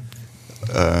 szerinted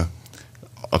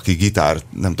aki gitár,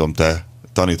 nem tudom, te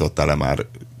tanítottál-e már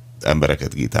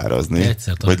embereket gitározni?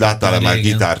 Vagy láttál-e már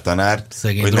gitártanárt?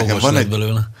 Szegény drogos lett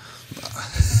belőle.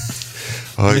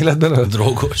 Mi lett belőle?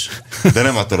 Drogos. De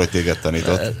nem attól, hogy téged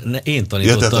tanított. Én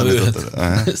tanítottam őt.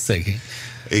 Szegény.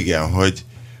 Igen,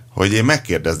 hogy én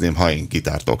megkérdezném, ha én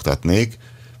gitárt oktatnék,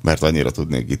 mert annyira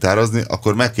tudnék gitározni,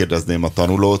 akkor megkérdezném a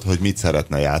tanulót, hogy mit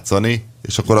szeretne játszani,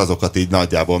 és akkor azokat így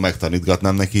nagyjából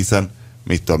megtanítgatnám neki, hiszen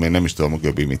mit tudom, én nem is tudom, a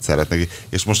Göbi mit szeretne.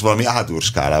 És most valami A-dur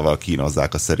skálával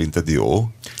kínozzák, az szerinted jó?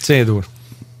 C-dur.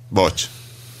 Bocs,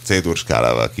 C-dur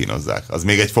skálával kínozzák. Az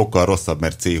még egy fokkal rosszabb,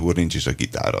 mert C-dur nincs is a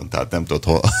gitáron, tehát nem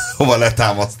tudod hova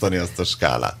letámasztani azt a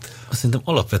skálát. Szerintem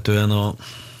alapvetően a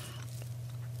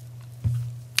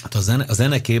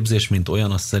zeneképzés, mint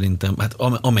olyan, az szerintem, hát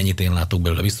amennyit én látok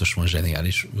belőle, biztos van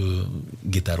zseniális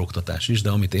gitároktatás is, de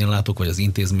amit én látok, vagy az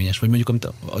intézményes, vagy mondjuk amit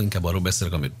inkább arról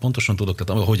beszélek, amit pontosan tudok,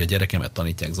 tehát ahogy a gyerekemet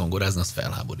tanítják zongorázni, az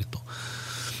felháborító.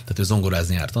 Tehát ő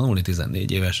zongorázni jár tanulni,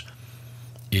 14 éves,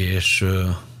 és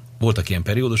voltak ilyen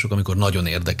periódusok, amikor nagyon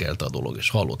érdekelte a dolog, és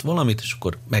hallott valamit, és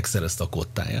akkor megszerezte a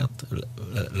kottáját,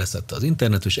 leszette az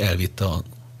internetet, és elvitte a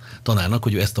tanárnak,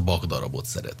 hogy ő ezt a Bach darabot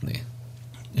szeretné.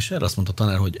 És erre azt mondta a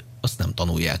tanár, hogy azt nem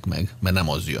tanulják meg, mert nem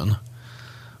az jön,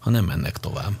 hanem mennek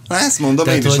tovább. Na ezt mondom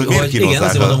én is, hogy miért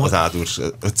kínozzák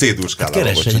az C-dur skálával.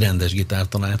 Keres egy rendes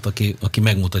gitártanárt, aki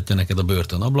megmutatja neked a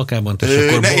börtön ablakában.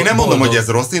 Én nem mondom, hogy ez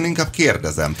rossz, én inkább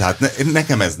kérdezem. Tehát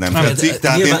nekem ez nem tetszik,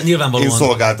 tehát én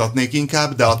szolgáltatnék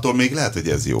inkább, de attól még lehet, hogy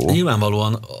ez jó.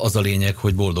 Nyilvánvalóan az a lényeg,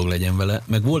 hogy boldog legyen vele,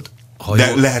 meg volt...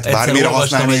 De lehet bármire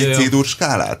használni egy C-dur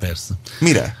skálát? Persze.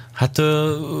 Mire? Hát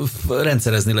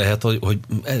rendszerezni lehet, hogy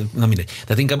na mindegy.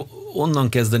 Tehát inkább onnan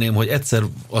kezdeném, hogy egyszer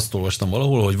azt olvastam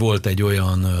valahol, hogy volt egy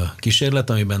olyan kísérlet,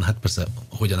 amiben hát persze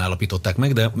hogyan állapították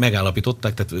meg, de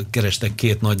megállapították, tehát kerestek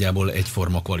két nagyjából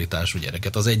egyforma kvalitású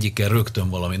gyereket. Az egyikkel rögtön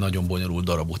valami nagyon bonyolult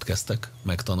darabot kezdtek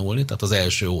megtanulni, tehát az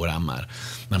első órán már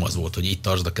nem az volt, hogy így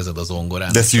tartsd a kezed az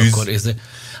zongorán. De szűz. Akkor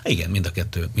igen, mind a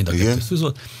kettő szűz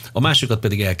volt. A másikat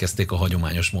pedig elkezdték a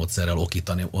hagyományos módszerrel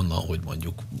okítani onnan, hogy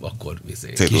mondjuk akkor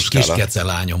kis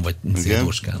kecelányom, vagy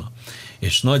C-dur-skála.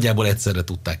 És nagyjából egyszerre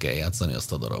tudták eljátszani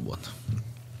azt a darabot.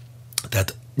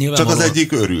 Tehát csak az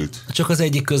egyik örült. Csak az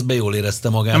egyik közben jól érezte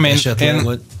magát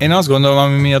esetleg. Én azt gondolom,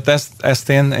 ami miatt ezt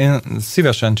én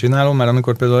szívesen csinálom, mert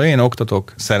amikor például én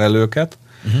oktatok szerelőket,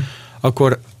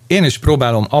 akkor én is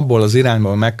próbálom abból az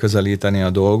irányból megközelíteni a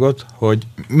dolgot, hogy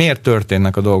miért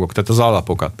történnek a dolgok, tehát az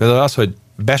alapokat. Például az, hogy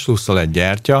beslusszol egy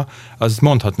gyertya, az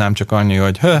mondhatnám csak annyi,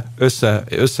 hogy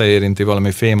összeérinti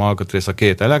valami fém alkatrész a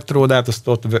két elektródát, azt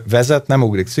ott vezet, nem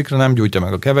ugrik szikra, nem gyújtja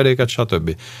meg a keveréket,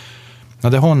 stb. Na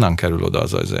de honnan kerül oda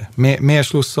az azért? Miért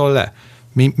slusszol le?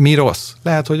 Mi rossz?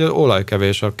 Lehet, hogy az olaj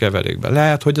kevés a keverékben.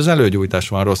 Lehet, hogy az előgyújtás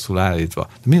van rosszul állítva.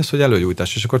 De mi az, hogy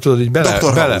előgyújtás? És akkor tudod, hogy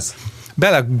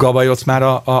belegabajodsz már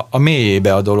a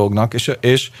mélyébe a dolognak,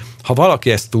 és ha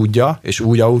valaki ezt tudja, és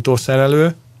úgy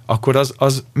autószerelő, akkor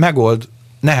az megold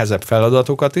nehezebb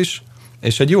feladatokat is,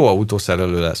 és egy jó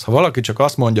autószerelő lesz. Ha valaki csak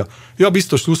azt mondja, ja,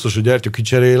 biztos slusszos, hogy gyertya,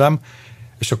 kicserélem,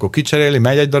 és akkor kicseréli,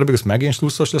 megy egy darabig, az megint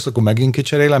slusszos lesz, akkor megint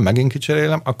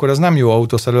kicserélem, akkor az nem jó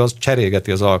autószerelő, az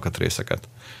cserégeti az alkatrészeket.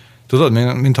 Tudod,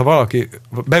 mintha valaki,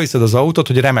 beviszed az autót,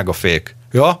 hogy remeg a fék.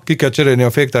 Ja, ki kell cserélni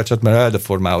a féktárcsát, mert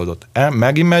eldeformálódott.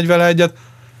 Megint megy vele egyet,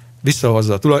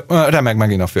 visszahozza a tulaj, remeg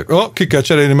megint a fék. Ki kell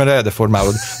cserélni, mert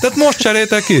eldeformálódott. Tehát most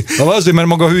cseréltek ki? Azért, mert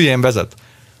maga hülyén vezet.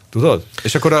 Tudod?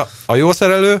 És akkor a jó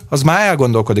szerelő, az már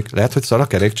elgondolkodik. Lehet, hogy szar a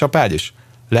kerékcsapágy is.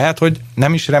 Lehet, hogy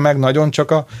nem is remeg nagyon,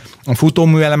 csak a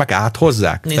futóműelemek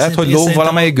áthozzák. Lehet, hogy lóg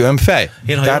valamelyik gömbfej.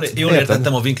 Ha jól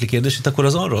értettem a Winkli kérdését, akkor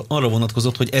az arra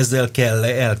vonatkozott, hogy ezzel kell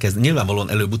elkezdeni. Nyilvánvalóan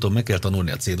előbb-utóbb meg kell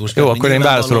tanulni a C-dur-skálát. Jó, akkor én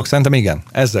válaszolok, szerintem igen.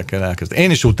 Ezzel kell elkezdeni.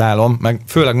 Én is utálom, meg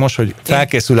főleg most, hogy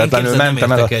felkészületlenül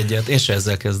mentem el. Én se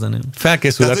ezzel kezdeném.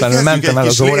 Felkészületlenül mentem el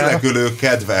az órára. Egy kis lélekülő,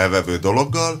 kedvelvevő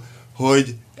dologgal,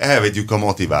 hogy elvegyük a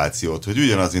motivációt, hogy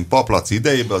ugyanaz, mint Paplaci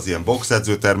idejében, az ilyen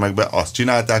boxedzőtermekben azt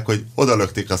csinálták, hogy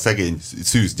odalökték a szegény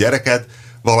szűz gyereket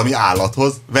valami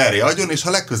állathoz, verje agyon, és ha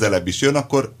legközelebb is jön,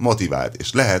 akkor motivált.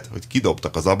 És lehet, hogy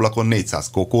kidobtak az ablakon 400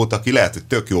 kokót, aki lehet, hogy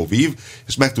tök jó vív,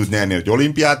 és meg tud nyerni egy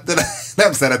olimpiát, de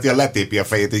nem szereti, ha letépi a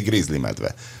fejét egy grizzly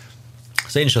medve.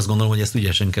 Én is azt gondolom, hogy ezt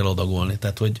ügyesen kell adagolni.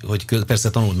 Tehát, hogy persze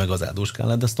tanuld meg az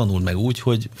C-dur-skálát, de azt tanuld meg úgy,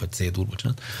 hogy C-dur,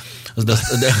 bocsánat.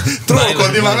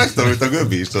 Trollkodni már megtanult a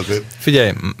Göbbi is.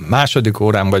 Figyelj, második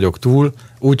órán vagyok túl,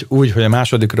 úgy, hogy a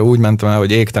másodikra úgy mentem el,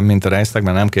 hogy égtem, mint a rejsztek,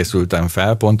 mert nem készültem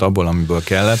fel, pont abból, amiből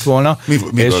kellett volna.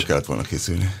 Miből kellett volna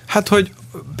készülni? Hát, hogy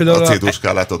például a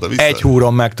C-dur-skálát oda-vissza? Egy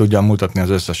húron meg tudjam mutatni az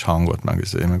összes hangot,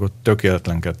 meg ott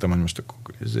tökéletlenkedtem, hogy most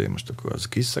akkor az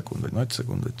kis szekund, vagy nagy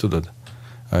szekund, vagy tudod?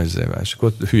 És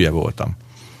akkor hülye voltam.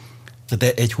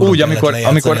 Tehát egy húron kellett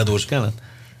lejátszani a dur-skálát?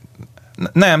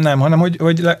 Nem, hanem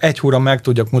hogy egy húron meg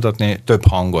tudjak mutatni több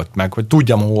hangot, meg hogy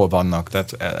tudjam, hol vannak.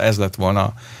 Tehát ez lett volna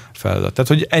a feladat. Tehát,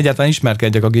 hogy egyáltalán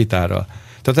ismerkedjek a gitárral.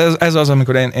 Tehát ez az,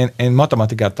 amikor én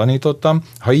matematikát tanítottam,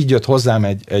 ha így jött hozzám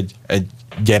egy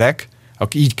gyerek,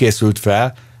 aki így készült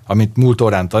fel, amit múlt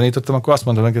órán tanítottam, akkor azt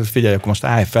mondtam neki, hogy figyelj, akkor most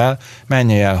állj fel,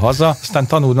 menjél el haza, aztán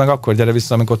tanuld meg, akkor gyere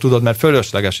vissza, amikor tudod, mert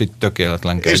fölösleges itt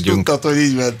tökéletlenkedjünk. És tudtad, hogy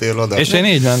így mentél oda. És én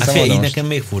így mentem oda. Így nekem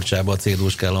még furcsább a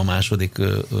C-dur-skála a második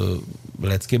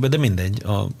leckébe, de mindegy,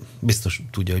 biztos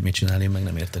tudja, hogy mit csinál, én meg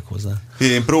nem értek hozzá.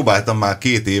 Én próbáltam már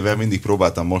 2 éve, mindig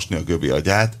próbáltam mosni a Göbi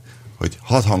agyát, hogy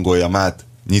hadd hangoljam át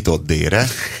nyitott D-re,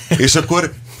 és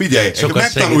akkor figyelj,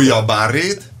 megtanulja a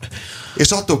barrét,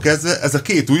 és attól kezdve ez a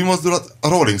 2 új mozdulat, a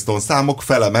Rolling Stone számok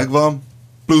fele megvan,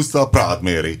 plusz a Proud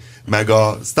Mary, meg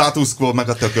a Status Quo, meg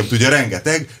a tököm, ugye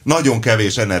rengeteg, nagyon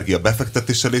kevés energia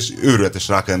befektetéssel, és őrületes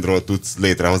rock and roll tudsz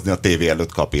létrehozni a tévé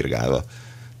előtt kapirgálva.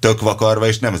 Tök vakarva,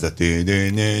 és nem ez a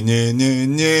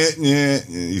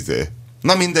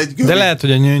Na mindegy. De lehet,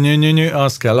 hogy a nyő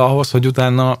az kell ahhoz, hogy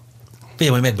utána... Figyelj,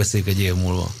 majd megbeszéljük egy év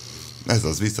múlva. Ez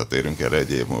az, visszatérünk erre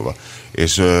egy év múlva.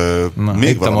 És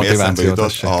még valami eszembe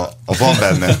jutott,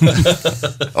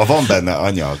 a van benne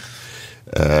anyag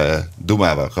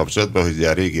dumával kapcsolatban, hogy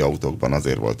a régi autókban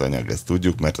azért volt anyag, ezt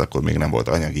tudjuk, mert akkor még nem volt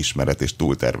anyagismeret, és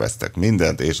túlterveztek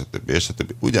mindent, és a többi, és a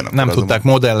többi. Ugyanakkor nem tudták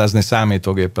modellezni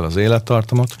számítógéppel az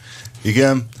élettartamot.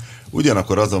 Igen,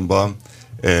 ugyanakkor azonban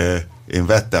én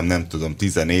vettem, nem tudom,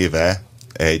 10 éve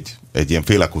egy ilyen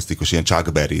félakusztikus, ilyen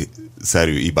Chuck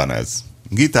Berry-szerű Ibanez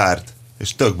gitárt,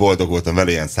 és tök boldog voltam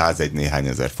vele, ilyen 101 néhány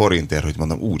ezer forintért, hogy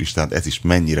mondom, úristen, ez is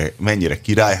mennyire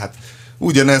király, hát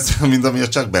ugyanez, mint ami a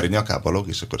Chuck Berry nyakába lóg,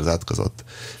 és akkor az átkozott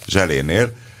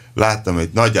zselénél láttam egy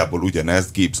nagyjából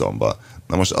ugyanezt Gibsonba.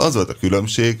 Na most az volt a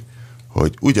különbség,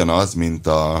 hogy ugyanaz, mint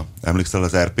emlékszel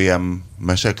az RPM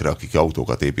mesekre, akik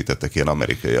autókat építettek, ilyen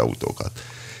amerikai autókat.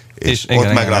 És ott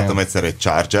igen, megláttam egyszer egy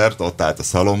Chargert, ott állt a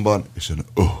szalomban, és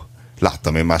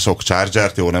láttam én már sok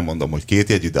Chargert, jó, nem mondom, hogy 2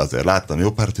 jegyű, de azért láttam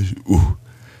jó párat, és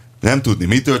nem tudni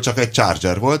mitől, csak egy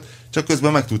Charger volt, csak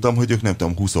közben megtudtam, hogy ők nem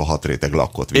tudom, 26 réteg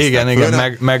lakkot visznek.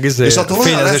 Igen, meg és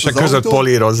fényezések között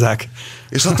polírozzák.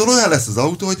 És attól olyan lesz az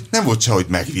autó, hogy nem volt sehogy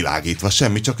megvilágítva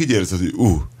semmi, csak így érzed, hogy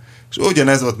És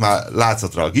ugyanez volt már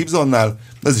látszatra a Gibsonnál,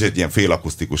 ez is egy ilyen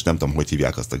félakusztikus, nem tudom, hogy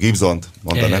hívják azt a Gibsont.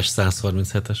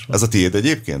 ES-137-es. Ez a tiéd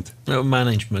egyébként? Már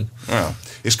nincs meg. Ja.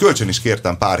 És kölcsön is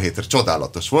kértem pár hétre,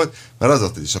 csodálatos volt, mert az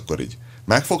ott is akkor így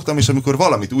megfogtam, és amikor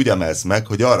valamit úgy emelsz meg,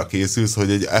 hogy arra készülsz,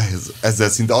 hogy ezzel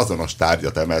szinte azonos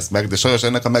tárgyat emelsz meg, de sajnos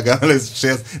ennek a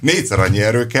megemeléséhez 4-szer annyi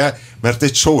erő kell, mert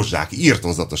egy sózsák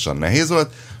írtózatosan nehéz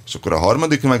volt, és akkor a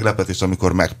harmadik meglepetés,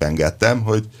 amikor megpengettem,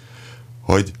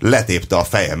 hogy letépte a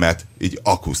fejemet így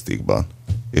akusztikban.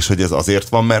 És hogy ez azért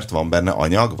van, mert van benne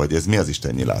anyag, vagy ez mi az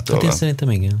Isten nyilától van? Hát én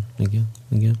szerintem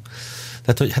igen.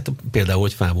 Tehát, hogy hát például,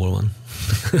 hogy fából van.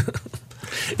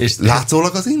 És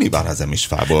látszólag az én Ibanezem is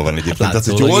fából van egyébként. Hát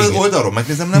tehát, hogy oldalról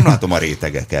megnézem, nem látom a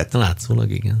rétegeket.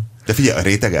 Látszólag igen. De figyelj, a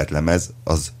rétegelt lemez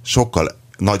az sokkal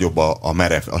nagyobb a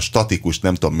merev, a statikus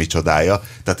nem tudom micsodája.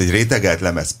 Tehát egy rétegelt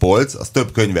lemez polc, az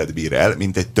több könyvet bír el,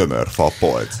 mint egy tömör fa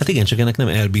polc. Hát igen, csak ennek nem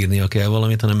elbírnia kell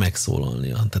valamit, hanem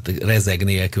megszólalnia. Tehát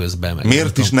rezegnie közben.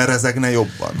 Miért is ne rezegne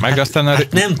jobban? Meg aztán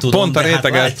nem tudom, pont a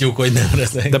rétegelt, látjuk, hogy nem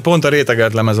rezeg. De pont a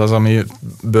rétegelt lemez az,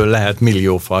 amiből lehet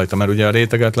millió fajta, mert ugye a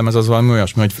rétegelt lemez az valami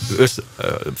olyasmi, hogy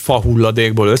fa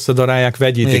hulladékból összedarálják,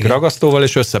 vegyítik igen. ragasztóval,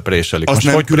 és összepréselik. Az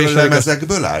nem külön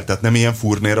lemezekből áll? Tehát nem ilyen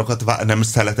furnérokat, nem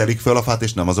szeletelik föl a fát, és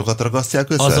nem azokat ragasztják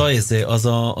össze?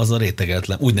 Az a rétegelt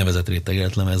lemez, úgynevezett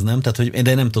rétegelt lemez, nem? Tehát, hogy,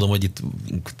 de nem tudom, hogy itt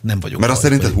nem vagyok. Mert azt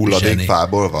szerinted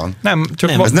hulladékfából van? Nem, csak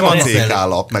ez nem a CK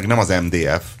lap, meg nem az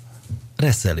MDF.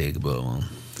 Reszelékből van.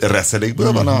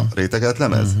 Reszelékből van a rétegelt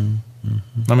lemez?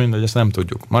 Na mindegy, ezt nem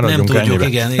tudjuk. Maradjunk nem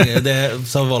tudjuk, ennyibe. igen, de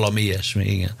szóval valami ilyesmi,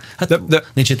 igen. Hát de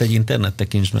nincs itt egy internet,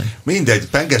 tekintsd meg. Mindegy,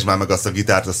 pengesd már meg azt a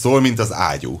gitárt, az szól, mint az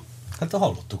ágyú. Hát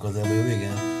hallottuk az előbb,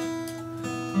 igen.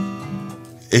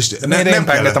 És nem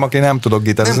pengetem, aki nem tudok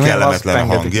gitározni. Nem kellemetlen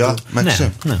a hangja.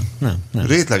 Nem.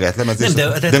 Rétegelt lemez.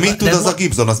 De mit tud az a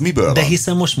Gibson, az miből van? De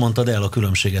hiszen most mondtad el a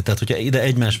különbséget. Tehát, hogyha ide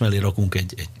egymás mellé rakunk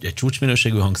egy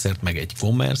csúcsminőségű hangszert, meg egy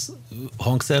commerce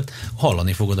hangszert,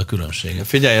 hallani fogod a különbséget.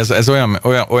 Figyelj, ez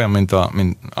olyan mint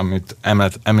amit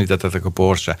említettetek a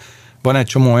Porsche. Van egy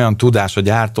csomó olyan tudás a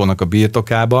gyártónak a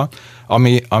birtokába,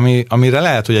 amire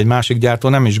lehet, hogy egy másik gyártó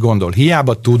nem is gondol.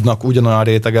 Hiába tudnak ugyanolyan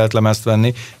rétegelt lemezt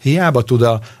venni, hiába tud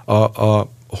a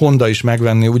Honda is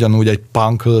megvenni ugyanúgy egy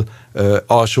Punkel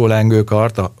alsó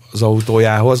lengőkart az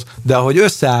autójához, de ahogy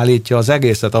összeállítja az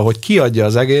egészet, ahogy kiadja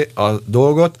a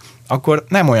dolgot, akkor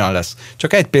nem olyan lesz.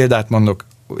 Csak egy példát mondok.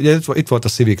 Ugye itt volt a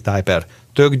Civic Type R.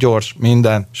 Tök gyors,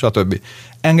 minden, stb.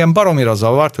 Engem baromira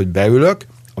zavart, hogy beülök,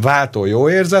 a váltó jó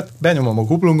érzet, benyomom a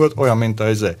kuplungot, olyan,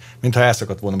 mintha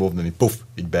elszakadt volna bobdani, puff,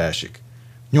 így beesik.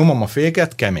 Nyomom a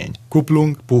féket, kemény.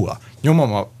 Kuplung, puha.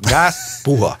 Nyomom a gázt,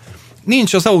 puha.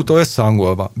 Nincs az autó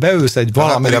összehangolva. Beülsz egy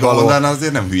valamire való...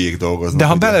 azért nem hülyék dolgoznak. De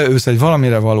ha beleülsz egy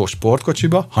valamire való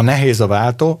sportkocsiba, ha nehéz a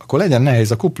váltó, akkor legyen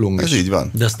nehéz a kuplung is. Ez így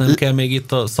van. De ezt nem kell még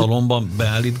itt a szalomban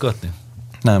beállítgatni?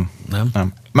 Nem.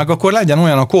 Meg akkor legyen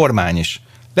olyan a kormány is.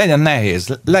 Legyen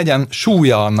nehéz, legyen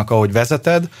súlya annak, ahogy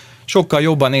vezeted, sokkal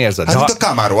jobban érzed. Hát itt a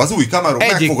Camaro, az új Camaro,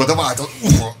 megfogod a váltót,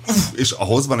 és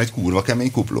ahhoz van egy kurva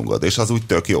kemény kuplungod, és az úgy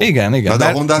tök jó. Igen. Na de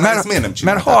a Hondánál ezt miért nem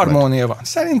csinálták Mert harmónia van.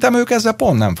 Szerintem ők ezzel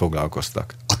pont nem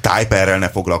foglalkoztak. A Type R-rel ne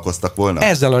foglalkoztak volna?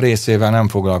 Ezzel a részével nem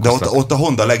foglalkoztak. De ott a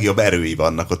Honda legjobb erői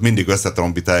vannak, ott mindig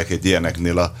összetrombitálják egy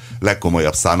ilyeneknél a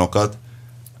legkomolyabb szánokat.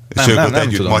 És ők ott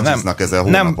együtt magyiznak ezzel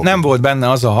hónapokig. Nem volt benne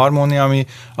az a harmónia,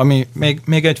 ami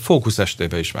még egy Focus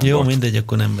ST-be is meg jó, volt. mindegy,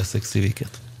 akkor nem veszek Civicet.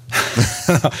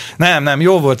 nem,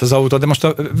 jó volt az autó, de most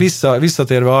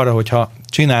visszatérve arra, hogyha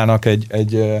csinálnak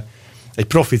egy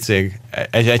profi cég,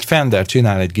 egy Fender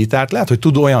csinál egy gitárt, lehet, hogy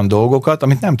tud olyan dolgokat,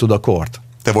 amit nem tud a Kord.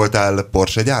 Te voltál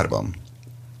Porsche gyárban?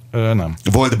 Nem.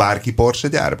 Volt bárki Porsche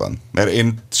gyárban? Mert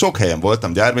én sok helyen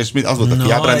voltam gyárban, és az volt a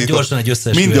kiábrándító. Gyorsan egy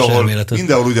összeesküvés elméletet.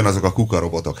 Mindenhol ugyanazok a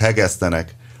kukarobotok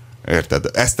hegesztenek, érted?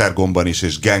 Esztergomban is,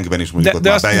 és Gengben is mondjuk ott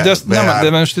de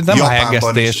most itt nem a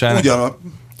hegesztésen.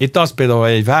 Itt az például,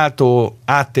 hogy egy váltó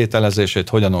áttételezését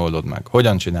hogyan oldod meg?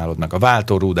 Hogyan csinálod meg? A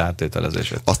váltórúd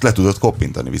áttételezését. Azt le tudod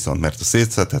koppintani viszont, mert a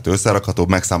szétszedhető, összerakható,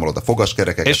 megszámolod a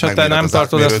fogaskerekeket. És ha te nem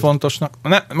tartod ezt fontosnak,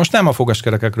 most nem a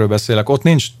fogaskerekekről beszélek, ott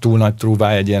nincs túl nagy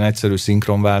trúváj egy ilyen egyszerű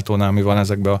szinkronváltónál, ami van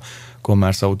ezekben a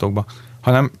commerce autókban,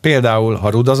 hanem például, ha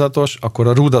rudazatos, akkor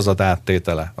a rudazat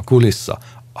áttétele, a kulissza.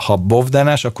 Ha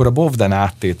bovdenes, akkor a bovden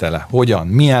áttétele. Hogyan?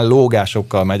 Milyen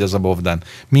lógásokkal megy ez a bovden?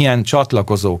 Milyen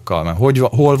csatlakozókkal?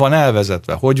 Hol van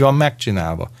elvezetve? Hogy van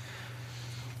megcsinálva?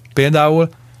 Például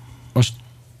most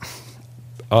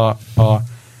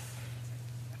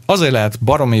azért lehet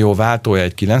baromi jó váltója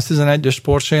egy 911-es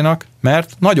Porsche-nak,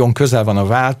 mert nagyon közel van a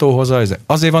váltóhoz,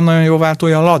 azért van nagyon jó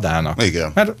váltója a Ladának.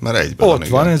 Igen, mert egyben ott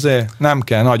van, ezért nem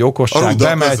kell nagy okosság,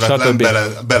 bemegy, stb.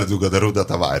 Beledugod a rudat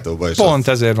a váltóba. Pont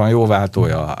ezért van jó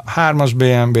váltója a 3-as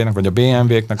BMW-nek, vagy a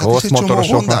BMW-knek, a hossz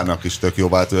motorosoknak. A Hondának is tök jó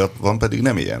váltója van, pedig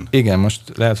nem ilyen. Igen, most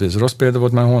lehet, hogy ez rossz példa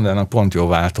volt, mert a Hondának pont jó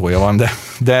váltója van,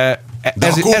 de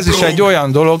ez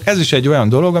is egy olyan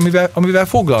dolog, amivel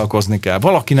foglalkozni kell.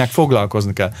 Valakinek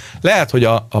foglalkozni kell. Lehet, hogy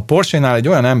a Porsche-nál egy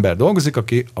olyan ember dolgozik,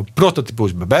 aki a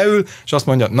prototípusba beül, és azt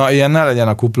mondja, na ilyen ne legyen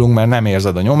a kuplung, mert nem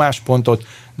érzed a nyomáspontot,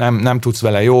 nem tudsz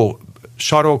vele jó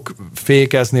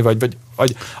sarokfékezni, vagy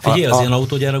Figyelj, az ilyen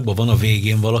autógyárakban van a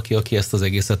végén valaki, aki ezt az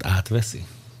egészet átveszi?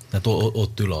 Tehát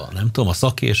ott ül a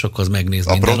szaki, és akkor az megnéz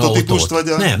a minden prototípust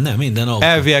autót. Vagy Nem, minden autó.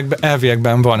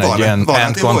 Elviekben van egy ilyen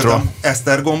end control.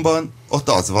 Esztergomban, ott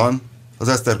az van, az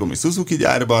esztergomi Suzuki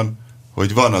gyárban,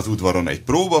 hogy van az udvaron egy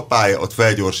próbapálya, ott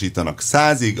felgyorsítanak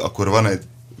 100-ig, akkor van egy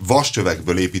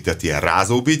vascsövekből épített ilyen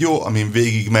rázóbigyó, amin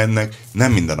végig mennek,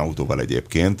 nem minden autóval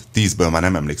egyébként, 10-ből már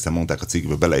nem emlékszem, mondták a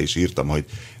cikkből, bele is írtam, hogy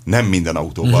nem minden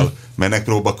autóval mennek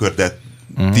próbakör, de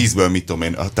 10-ből mit tudom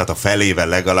én, tehát a felével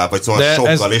legalább, vagy szóval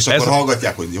sokkal, és akkor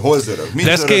hallgatják, hogy hol zörög, mit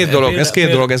de ez két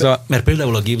dolog. Mert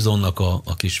például a Gibsonnak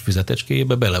a kis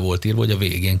füzetecskéjébe bele volt írva, hogy a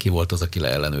végén ki volt az, aki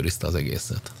leellenőrizte az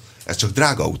egészet. Ez csak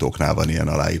drága autóknál van ilyen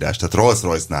aláírás, tehát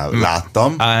Rolls-Royce-nál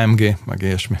láttam. AMG, meg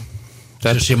ilyesmi.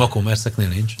 Tehát sima commerce-eknél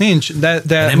nincs? Nincs, de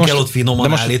nem most, kell ott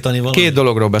finoman állítani valamit? Két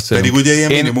dologról beszélünk. Pedig ugye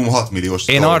ilyen minimum 6 milliós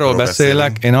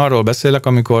én arról beszélek,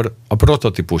 amikor a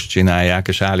prototípust csinálják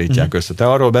és állítják össze.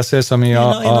 Te arról beszélsz, ami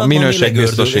a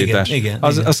minőségbiztosítás. Igen.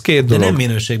 Az két dolog. De nem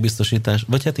minőségbiztosítás,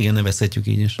 vagy hát igen, nevezhetjük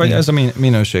így is. Vagy ez a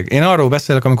minőség. Én arról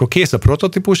beszélek, amikor kész a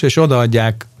prototípus, és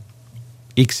odaadják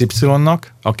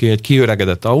XY-nak, aki egy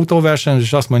kiöregedett autóversenyző,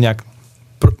 és azt mondják,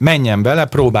 menjen bele,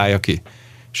 próbálja ki.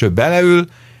 És ő beleül,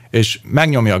 és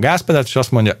megnyomja a gázpedált, és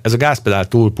azt mondja, ez a gázpedál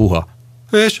túl puha.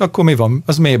 És akkor mi van?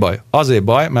 Az mi baj? Azért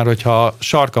baj, mert hogyha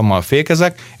sarkammal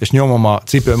fékezek, és nyomom a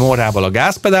cipőm orrával a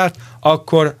gázpedált,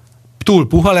 akkor túl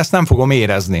puha lesz, nem fogom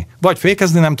érezni. Vagy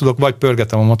fékezni nem tudok, vagy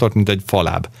pörgetem a motort, mint egy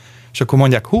faláb. És akkor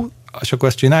mondják, és akkor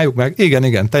ezt csináljuk meg?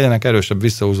 Igen, tegyenek erősebb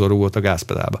visszahúzó rugót a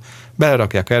gázpedálba.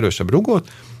 Belerakják erősebb rugót,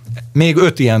 még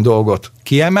 5 ilyen dolgot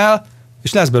kiemel,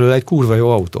 és lesz belőle egy kurva jó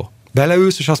autó.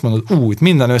 Beleülsz, és azt mondod, itt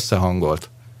minden összehangolt.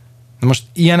 Na most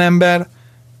ilyen ember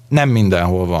nem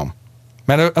mindenhol van.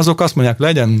 Mert azok azt mondják,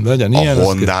 legyen ilyen. A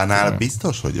Hondánál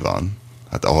biztos, hogy van.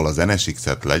 Hát ahol az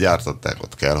NSX-et legyártották,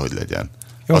 ott kell, hogy legyen.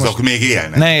 Jó, azok még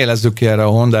élnek. Ne élezzük ki erre a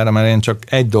Hondára, mert én csak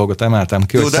egy dolgot emeltem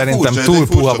ki, hogy szerintem túl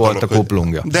puha volt a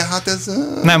kuplungja. De hát ez...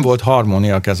 Nem volt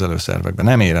harmónia a kezelőszervekben,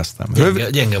 nem éreztem.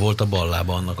 Gyenge volt a bal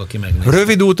lába annak, aki megnézte.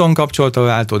 Rövid úton kapcsolta a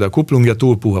váltó, de a kuplungja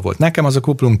túl puha volt. Nekem az a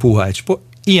kuplung puha.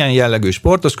 Ilyen jellegű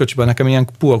sportos kocsiban nekem ilyen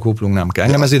puha kuplung nem kell.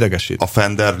 Engem ez idegesít. A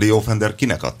Leo Fender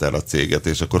kinek adta el a céget,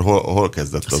 és akkor hol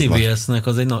kezdett az? A CVS-nek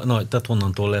az egy nagy, tehát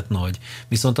honnantól lett nagy.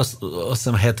 Viszont azt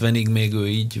hiszem 70-ig még ő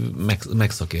így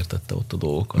megszakértette ott a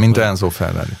dolgokat. Mint Enzo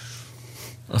Ferrari.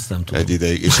 Azt nem tudom. Egy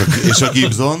ideig. És a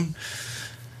Gibson?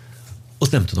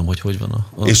 Azt nem tudom, hogy van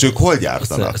és ők hol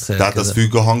gyártanak? Tehát az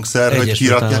függ a hangszer, hogy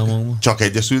kirakják? Csak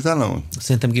Egyesült Államok?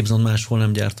 Szerintem Gibson máshol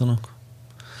nem gyártanak.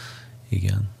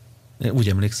 Igen. Én úgy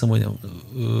emlékszem, hogy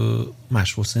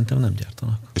máshol szerintem nem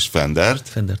gyártanak. És Fendert?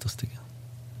 Fendert azt igen.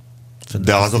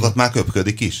 De azokat már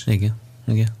köpködik is?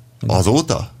 Igen.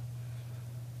 Azóta?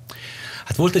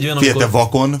 Hát volt egy olyan, te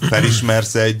vakon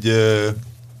felismersz egy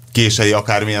kései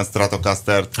akármilyen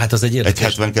Stratocastert? Hát az egy érdekes,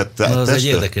 egy 72 az egy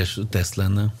érdekes teszt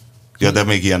lenne. Ja, de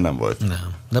még ilyen nem volt.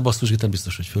 Nem. De basszusgitár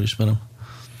biztos, hogy fölismerem.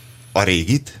 A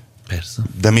régit? Persze.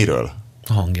 De miről?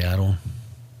 A hangjáról.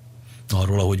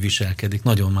 Arról, ahogy viselkedik.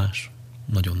 Nagyon más.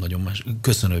 Nagyon-nagyon más.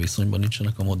 Köszönő viszonyban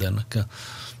nincsenek a modernekkel.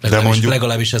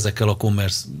 Legalábbis ezekkel a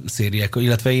commerce szériákkal,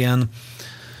 illetve ilyen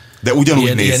de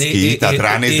ugyanúgy néz ki, tehát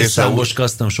ránézésre számos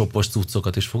custom shopos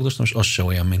cuccokat is fogdostam, és az se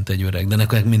olyan, mint egy öreg. De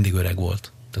nekem mindig öreg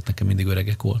volt. Tehát nekem mindig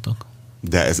öregek voltak.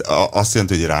 De ez azt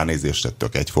jelenti, hogy ránézésre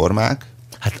tök egyformák?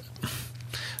 Hát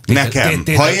nekem,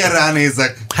 ha én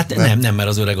ránézek... Hát nem, mert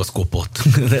az öreg az kopott.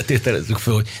 De tételezzük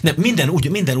fel, hogy nem,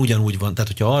 minden ugyanúgy van. Tehát,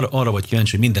 hogyha arra vagy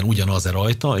kíváncsi, hogy minden ugyanaz-e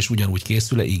rajta, és ugyanúgy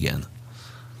készül-e, igen.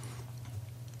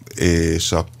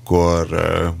 És akkor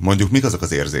mondjuk mik azok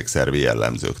az érzékszervi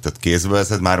jellemzők? Tehát kézbe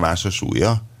veszed, már más a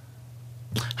súlya?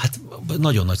 Hát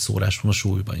nagyon nagy szórás van a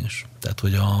súlyban is. Tehát,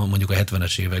 hogy mondjuk a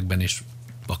 70-es években is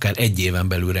akár egy éven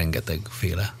belül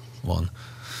rengetegféle van.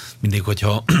 Mindig,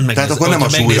 hogyha tehát akkor nem a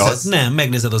súlya az? Nem,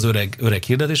 megnézed az öreg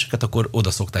hirdetéseket, akkor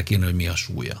oda szokták írni, hogy mi a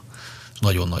súlya.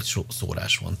 Nagyon nagy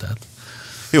szórás van, tehát.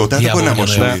 Jó, tehát akkor nem a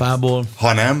súly, fából,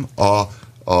 hanem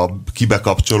a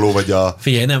kibekapcsoló, vagy a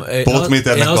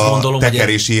potméternek a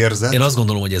tekerési érzet? Én azt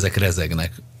gondolom, hogy ezek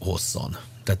rezegnek hosszan.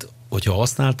 Tehát, hogyha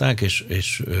használták,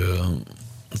 és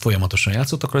folyamatosan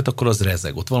játszottak rajta, akkor az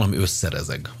rezeg. Ott valami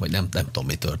összerezeg, vagy nem tudom,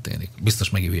 mi történik. Biztos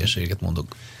megint hülyeséget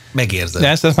mondok. Megérzed. De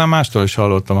ezt már mástól is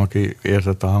hallottam, aki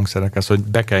értett a hangszerekhez, hogy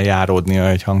be kell járódnia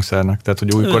egy hangszernek. Tehát,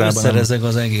 hogy újkorában összerezeg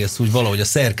az egész, úgy valahogy a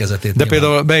szerkezetét. De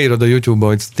például beírod a YouTube-ba,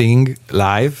 hogy Sting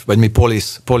Live, vagy mi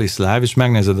Police Live, és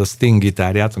megnézed a Sting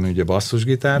gitárját, ami ugye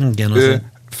basszusgitár. Igen,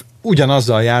 ő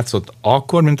ugyanazzal játszott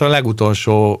akkor, mint a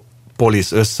legutolsó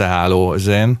Police összeálló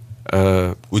zén.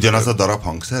 Ugyanaz a darab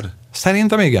hangszer?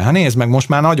 Szerintem igen, hát nézd meg, most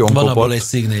már nagyon kopott. Van abból egy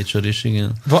signature is,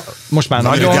 igen. Most már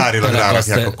nagyon... gyárilag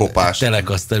rárakják a kopást.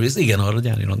 Telecaster, igen, arra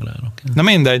gyárilag rárakják. Na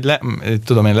mindegy,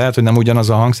 tudom én, lehet, hogy nem ugyanaz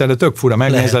a hangszer, de tök fura,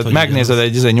 megnézed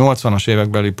egy 80-as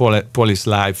évekbeli Police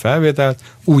Live felvételt,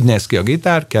 úgy néz ki a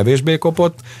gitár, kevésbé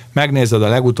kopott, megnézed a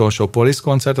legutolsó Police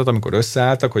koncertet, amikor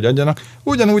összeálltak, hogy adjanak,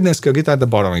 ugyanúgy néz ki a gitár, de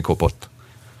baromi kopott.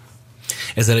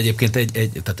 Ezzel egyébként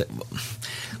tehát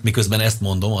miközben ezt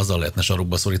mondom, azzal lehetne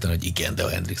sarokba szorítani, hogy igen, de a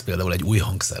Hendrix például egy új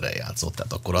hangszerrel játszott,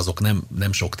 tehát akkor azok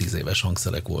nem sok 10 éves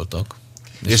hangszerek voltak.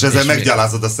 És ezzel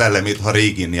meggyalázod a szellemét, ha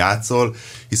régin játszol,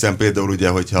 hiszen például ugye,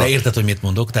 hogyha... De érted, hogy mit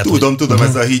mondok? Tehát, tudom,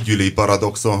 ez a hídgyűli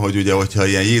paradoxon, hogy ugye, hogyha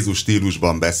ilyen Jézus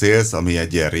stílusban beszélsz, ami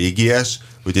egy ilyen régies,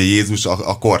 ugye Jézus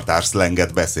a kortárs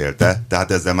szlenget beszélte,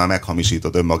 tehát ezzel már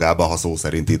meghamisítod önmagába, ha szó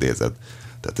szerint idézed.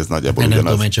 Tehát ez nagyjából ugyanaz.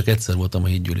 Nem tudom, én csak egyszer voltam a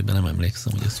hídgyűliben, nem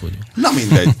emlékszem, hogy ez hogy van. Na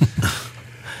mindegy.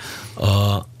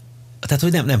 Tehát,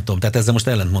 hogy nem tudom, tehát ezzel most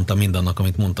ellent mondtam mindannak,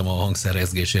 amit mondtam a hangszer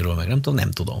rezgéséről, meg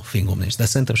nem tudom, fingom nincs, de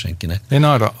szerintem senkinek. Én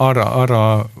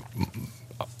arra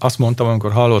azt mondtam,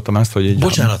 amikor hallottam ezt, hogy így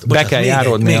bocsánat, be kell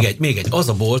járódni. Még egy, az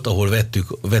a bolt, ahol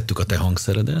vettük a te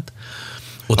hangszeredet.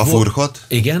 Ott furkot?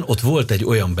 Igen, ott volt egy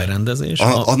olyan berendezés.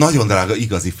 A nagyon drága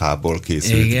igazi fából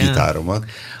készült gitáromat.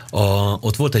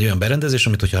 Ott volt egy olyan berendezés,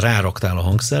 amit hogyha ráraktál a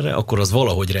hangszerre, akkor az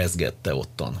valahogy rezgette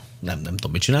ottan. Nem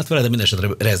tudom, mit csinált vele, de minden esetre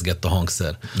rezgett a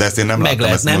hangszer. De ezt én nem láttam.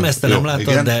 Ezt nem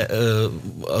láttad, de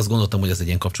azt gondoltam, hogy ez egy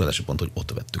ilyen kapcsolódási pont, hogy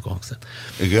ott vettük a hangszert.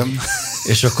 Igen.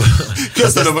 És akkor...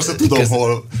 Köszönöm, most tudom,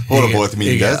 hol volt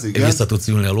mindez. Igen. Vissza tudsz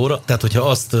ülni a lóra. Tehát, hogyha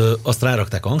azt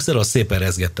rárakták a hangszerre, az szépen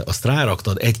rezgette. Azt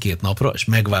ráraktad 1-2 napra, és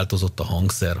megváltozott a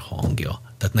hangszer hangja.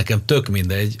 Tehát nekem tök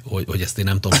mindegy, hogy ezt én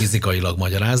nem tudom fizikailag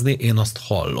magyarázni, én azt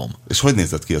hallom. És hogy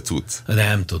nézett ki a cucc?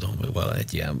 Nem tudom,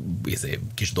 egy ilyen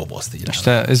kis dobozt így rá. És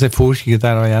te ez egy fúrsi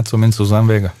gitárral játszol, mint Susan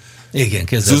Vega? Igen,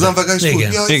 kezdve. Susan Vega is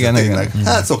igen.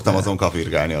 Hát szoktam azon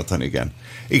kapirgálni otthon, igen.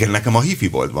 Igen, nekem a hifi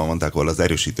boltban mondták, ahol az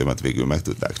erősítőmet végül meg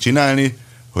tudták csinálni,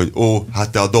 hogy hát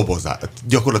te a dobozát,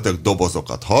 gyakorlatilag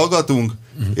dobozokat hallgatunk,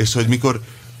 és hogy mikor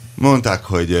mondták,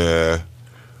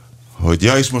 hogy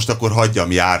ja, és most akkor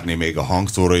hagyjam járni még a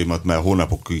hangszóróimat, mert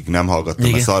hónapokig nem hallgattam,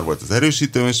 mert szar volt az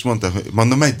erősítőm, és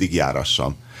mondom, meddig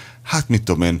járassam? Hát mit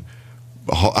tudom én,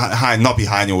 napi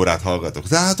hány órát hallgatok?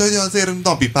 Tehát, hogy azért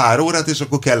napi pár órát, és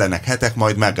akkor kellenek hetek,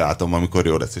 majd meglátom, amikor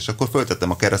jó lesz. És akkor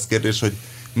föltettem a keresztkérdést, hogy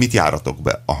mit járatok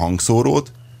be? A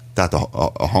hangszórót, tehát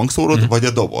a hangszórót, vagy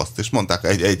a dobozt? És mondták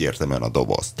egyértelműen a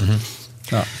dobozt.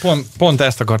 Na, pont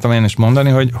ezt akartam én is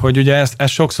mondani, hogy ugye ezt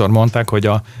sokszor mondták,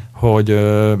 hogy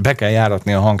be kell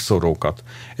járatni a hangszórókat.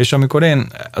 És amikor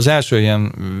én az első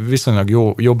ilyen viszonylag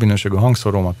jobb minőségű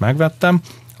hangszórómat megvettem,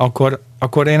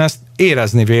 akkor én ezt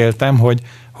érezni véltem,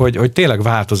 hogy tényleg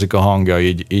változik a hangja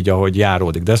így, ahogy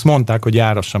járódik. De ezt mondták, hogy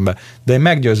járassam be. De egy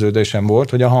meggyőződésem volt,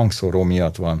 hogy a hangszóró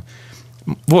miatt van.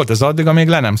 Volt ez addig, amíg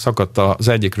le nem szakadt az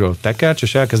egyikről a tekercs,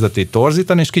 és elkezdett így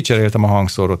torzítani, és kicseréltem a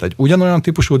hangszórót. Egy ugyanolyan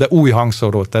típusú, de új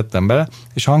hangszórót tettem bele,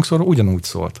 és a hangszóró ugyanúgy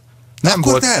szólt.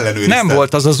 Nem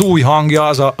volt az új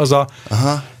hangja,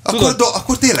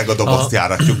 Akkor tényleg a dobozt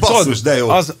járatjuk. Basszus, de jó.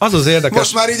 Az érdekes.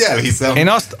 Most már így elhiszem. Én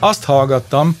azt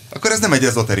hallgattam. Akkor ez nem egy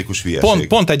ezoterikus hülyeség.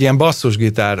 Pont egy ilyen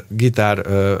basszusgitár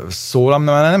szólam,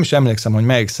 nem is emlékszem, hogy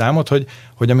melyik számot,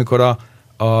 hogy amikor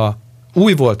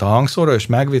új volt a hangszóró, és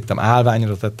megvittem,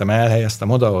 állványra tettem, elhelyeztem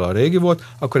oda, ahol a régi volt,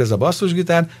 akkor ez a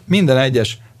basszusgitár minden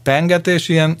egyes pengetés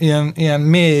ilyen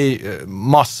mély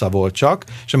massza volt csak,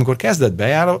 és amikor kezdett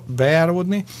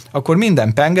bejáródni, akkor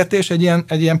minden pengetés egy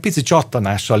ilyen pici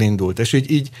csattanással indult, és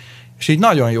így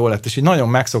nagyon jó lett, és így nagyon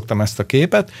megszoktam ezt a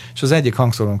képet, és az egyik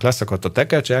hangszórónk leszakadt a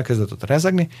tekercs, elkezdett ott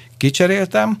rezegni,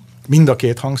 kicseréltem, mind a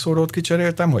két hangszórót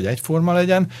kicseréltem, hogy egyforma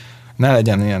legyen, ne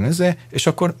legyen ilyen és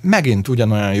akkor megint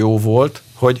ugyanolyan jó volt,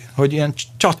 hogy ilyen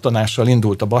csattanással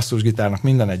indult a basszusgitárnak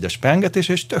minden egyes pengetés,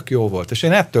 és tök jó volt. És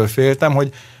én ettől féltem,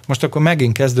 hogy most akkor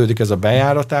megint kezdődik ez a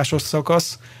bejáratásos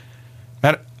szakasz,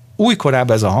 mert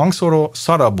újkorában ez a hangszóró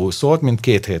szarabbul szólt, mint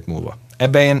 2 hét múlva.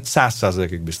 Ebben én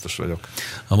 100%-ig biztos vagyok.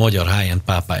 A magyar high-end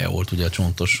pápája volt ugye a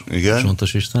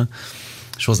Csontos István,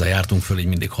 és hozzájártunk föl, így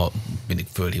mindig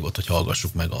fölhívott, hogy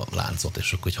hallgassuk meg a láncot,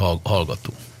 és akkor hogy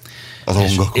hallgattunk. Az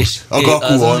ongakus. A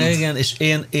Gakuont. Igen, és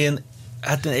én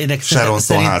hát ének Sharon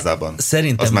Stone házában.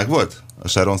 Szerintem... Az meg volt? A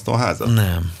Sharon Stone háza?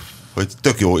 Nem. Hogy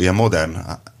tök jó, ilyen modern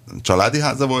családi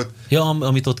háza volt. Ja,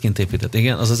 amit ott kint épített.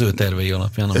 Igen, az az ő tervei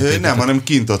alapján. Nem, hanem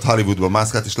kint ott Hollywoodban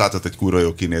mászkált, és látott egy kurva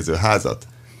jó kinéző házat,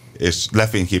 és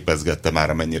lefényképezgette már,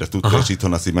 amennyire tudta, és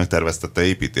itthon azt így megterveztette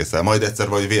építéssel. Majd egyszer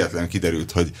vagy véletlenül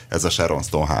kiderült, hogy ez a Sharon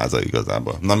Stone háza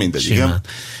igazából. Na mindegy, simán. Igen.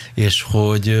 És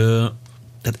hogy...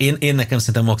 Tehát én nekem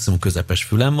szerintem maximum közepes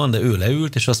fülem van, de ő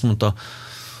leült, és azt mondta,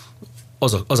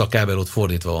 az a kábel ott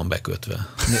fordítva van bekötve.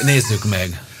 Nézzük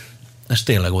meg. És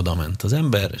tényleg oda ment az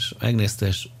ember, és megnézte,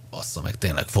 és bassza meg,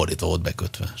 tényleg fordítva ott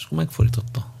bekötve. És akkor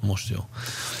megfordította. Most jó.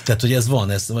 Tehát, hogy ez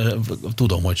van,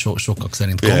 tudom, hogy sokak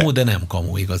szerint kamu, de nem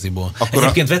kamu igaziból.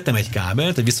 Egyébként vettem egy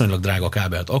kábelt, egy viszonylag drága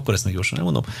kábelt, akkor ezt még gyorsan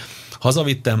elmondom.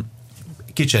 Hazavittem,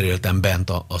 kicseréltem bent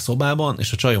a szobában,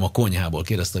 és a csajom a konyhából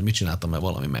kérdezte, hogy mit csináltam, mert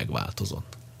valami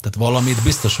megváltozott. Tehát valamit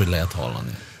biztos, hogy lehet hallani.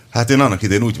 Hát én annak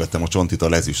idején úgy vettem a Csontit a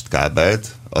lezüst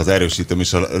kábelt, az erősítőm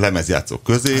és a lemezjátszók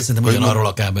közé. Hát szerintem ugyanarról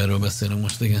a kábelről beszélünk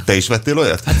most, igen. Te is vettél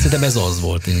olyat? Hát szerintem ez az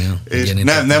volt, igen. És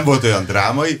nem volt olyan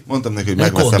drámai, mondtam neki, hogy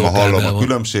megveszem, hallom a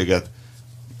különbséget,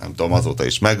 nem tudom, azóta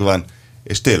is megvan,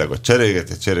 és tényleg ott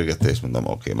cserélgette, és mondom,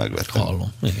 oké, megvettem.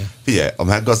 Hallom, igen. Figyelj, a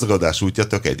meggazdagodás útja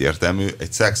tök egyértelmű,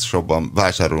 egy szexshopban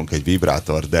vásárolunk egy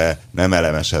vibrátor, de nem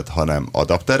elemeset, hanem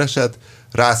adaptereset,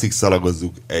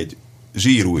 rászikszalagozzuk egy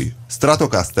zsírúj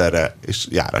Stratocasterre, és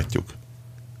járatjuk.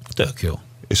 Tök jó.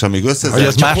 És amíg hogy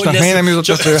ez másnak miért nem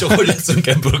jutott csak hogy leszünk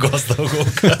ebből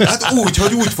gazdagok? Hát úgy,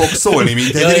 hogy úgy fog szólni,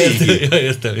 mint egy régi.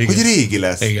 Értem, igen. Hogy régi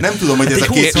lesz. Igen. Nem tudom, hogy hát ez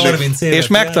a készülék... És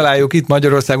megtaláljuk itt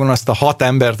Magyarországon azt a 6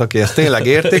 embert, aki ezt tényleg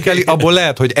értékeli, abból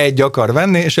lehet, hogy egy akar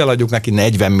venni, és eladjuk neki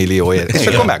 40 millióért. És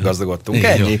akkor meggazdagodtunk.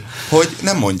 Igen. Ennyi. Hogy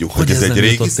nem mondjuk, hogy ez egy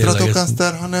régi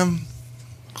Stratocaster, hanem...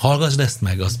 Hallgassd ezt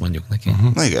meg, azt mondjuk neki.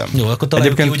 Na igen. Jó, akkor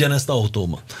találjuk ki ugyanezt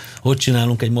autóba. Hogy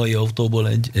csinálunk egy mai autóból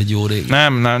egy jó régi?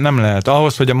 Nem lehet.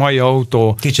 Ahhoz, hogy a mai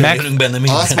autó... Kicserélünk benne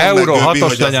minden. Azt Euró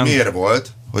 6-os legyen. Az miért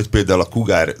volt, hogy például a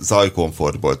Cougar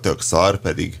zajkomfortból tök szar,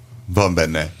 pedig van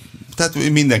benne. Tehát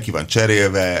mindenki van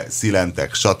cserélve,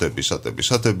 szilentek,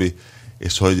 stb.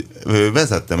 És hogy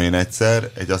vezettem én egyszer,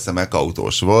 egy azt hiszem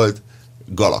autós volt,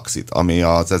 Galaxit, ami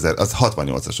az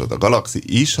 68-as volt a Galaxy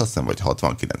is, azt hiszem, vagy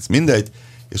 69, mindegy,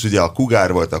 és ugye a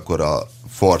Cougar volt akkor a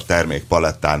Ford termék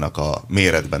palettának a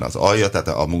méretben az alja, tehát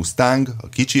a Mustang, a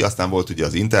kicsi, aztán volt ugye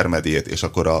az Intermediate, és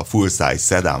akkor a full size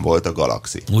sedan volt a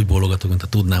Galaxy. Úgy bólogatok, mint ha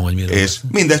tudnám, hogy miről. És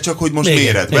mindegy, csak hogy most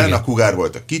méretben a Cougar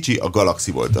volt a kicsi, a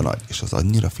Galaxy volt a nagy, és az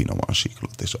annyira finoman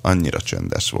siklott, és annyira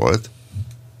csöndes volt,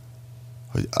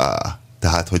 hogy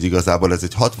tehát, hogy igazából ez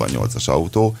egy 68-as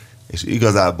autó, és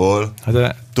igazából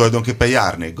tulajdonképpen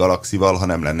járnék Galaxival, ha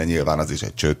nem lenne nyilván az is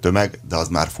egy csőttömeg, de az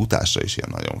már futásra is ilyen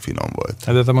nagyon finom volt.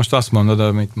 Hát de te most azt mondod,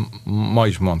 amit ma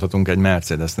is mondhatunk egy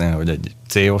Mercedesnél, hogy egy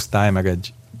C-osztály, meg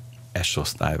egy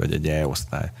S-osztály, vagy egy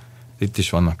E-osztály. Itt is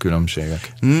vannak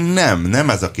különbségek. Nem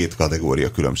ez a két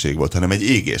kategória különbség volt, hanem egy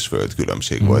ég és föld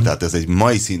különbség volt. Tehát ez egy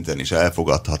mai szinten is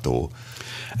elfogadható.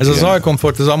 Ez a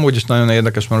zajkomfort, ez amúgy is nagyon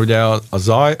érdekes, mert ugye a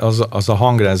zaj, az a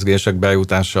hangrezgések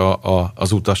bejutása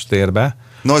az utastérbe.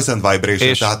 Noise and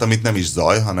vibration, tehát amit nem is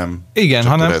zaj, hanem igen,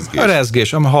 hanem a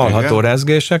rezgés, a hallható igen.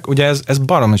 rezgések. Ugye ez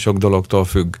baromi sok dologtól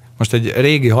függ. Most egy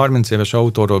régi 30 éves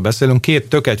autóról beszélünk, 2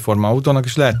 tök egyforma autónak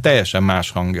is lehet teljesen más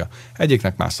hangja.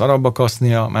 Egyiknek már szarabb a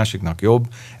kasznia, másiknak jobb,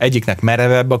 egyiknek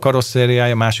merevebb a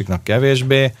karosszériája, másiknak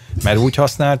kevésbé, mert úgy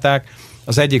használták.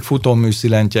 Az egyik futómű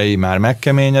szilentjei már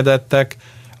megkeményedettek,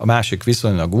 a másik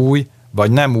viszonylag új,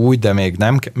 vagy nem új, de még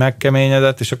nem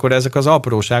megkeményedett, és akkor ezek az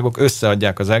apróságok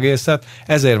összeadják az egészet.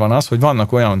 Ezért van az, hogy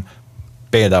vannak olyan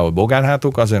például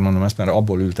bogárhátuk, azért mondom ezt, mert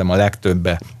abból ültem a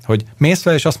legtöbbe, hogy mész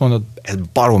fel, és azt mondod, ez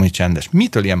baromi csendes.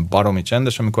 Mitől ilyen baromi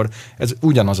csendes, amikor ez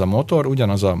ugyanaz a motor,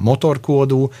 ugyanaz a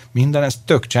motorkódú, minden, ez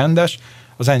tök csendes,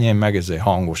 az enyém meg ezért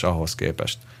hangos ahhoz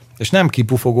képest. És nem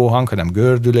kipufogó hang, hanem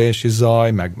gördülési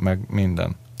zaj, meg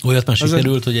minden. Olyat már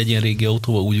sikerült, hogy egy ilyen régi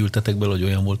autóval úgy ültetek bele, hogy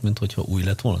olyan volt, mintha új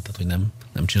lett volna? Tehát, hogy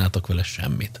nem csináltak vele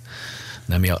semmit.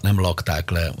 Nem lakták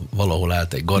le, valahol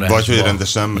állt egy garázsba. Vagy, hogy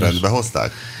rendesen rendbe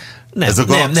hozták?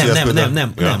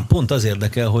 Nem, pont az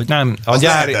érdekel, hogy... Nem, a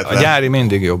gyári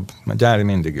mindig jobb. A gyári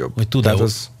mindig jobb. Hogy tud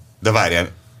De várjál,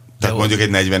 tehát mondjuk egy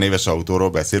 40 éves autóról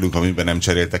beszélünk, amiben nem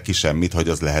cseréltek ki semmit, hogy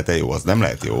az lehet-e jó? Az nem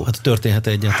lehet jó? Hát történhet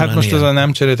egyáltalán. Hát most az a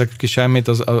nem cseréltek ki semmit,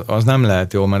 az nem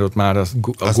lehet jó, mert ott már a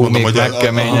gumik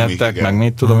megkeményedtek, meg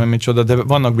mit tudom én micsoda, de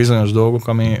vannak bizonyos dolgok,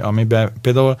 amiben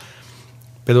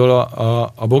például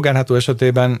a bogárhátú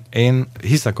esetében én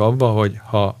hiszek abba, hogy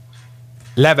ha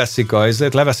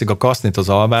leveszik a kasznit az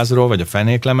alvázról, vagy a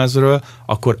fenéklemezről,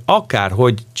 akkor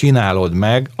akárhogy csinálod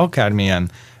meg,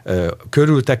 akármilyen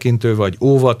körültekintő vagy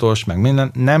óvatos, meg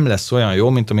minden, nem lesz olyan jó,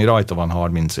 mint ami rajta van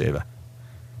 30 éve.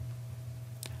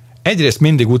 Egyrészt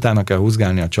mindig utána kell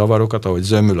húzgálni a csavarokat, ahogy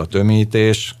zömül a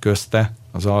tömítés közte,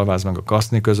 az alváz meg a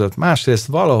kaszni között. Másrészt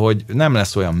valahogy nem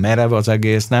lesz olyan merev az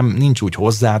egész, nincs úgy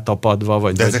hozzátapadva.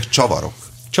 Vagy de ezek csavarok.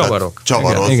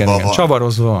 Csavarozva igen, van.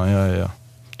 Csavarozva van, ja.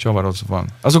 Csavarozva van.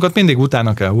 Azokat mindig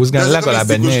utána kell húzgálni, legalább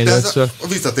egy 4-5-ször.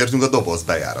 Visszatértünk a doboz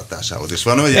bejáratásához, és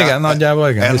van olyan, igen, nagyjából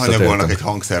igen. Elhanyagolnak egy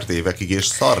hangszert évekig, és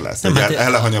szar lesz.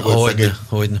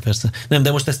 Hogyne, persze. Nem,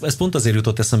 de most ez pont azért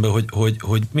jutott eszembe,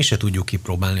 hogy mi se tudjuk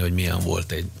kipróbálni, hogy milyen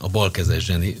volt a balkezes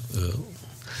zseni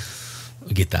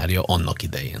gitárja annak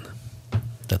idején.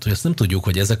 Tehát, hogy ezt nem tudjuk,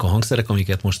 hogy ezek a hangszerek,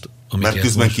 amiket mert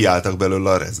közben kiálltak belőle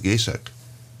a rezgések?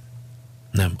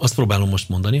 Nem, azt próbálom most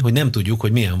mondani, hogy nem tudjuk,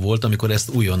 hogy milyen volt, amikor ezt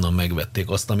újonnan megvették,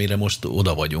 azt, amire most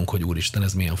oda vagyunk, hogy úristen,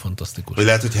 ez milyen fantasztikus. Vagy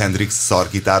lehet, hogy Hendrix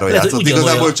szargitárral játszott,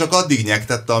 igazából csak addig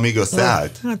nyegtette, amíg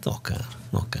összeállt? Hát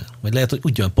akár. Vagy lehet,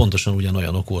 hogy pontosan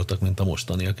ugyanolyanok voltak, mint a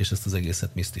mostaniak, és ezt az egészet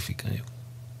misztifikáljuk.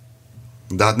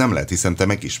 De hát nem lehet, hiszen te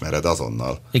megismered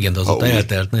azonnal. Igen, de azóta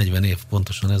eltelt 40 év,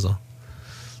 pontosan ez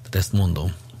Tehát ezt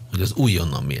mondom, hogy az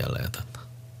újonnan milyen lehetett.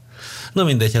 Na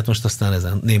mindegy, hát most aztán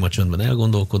ezen néma csöndben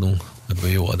elgondolkodunk, ebből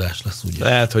jó adás lesz, ugye?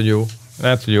 Lehet,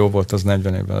 hogy jó volt az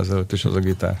 40 évvel ezelőtt is az a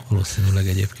gitár. Valószínűleg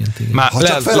egyébként igen.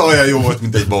 Csak fel olyan jó volt,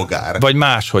 mint egy bogár. Vagy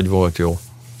máshogy volt jó.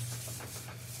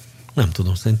 Nem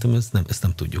tudom, szerintem ezt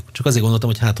nem tudjuk. Csak azért gondoltam,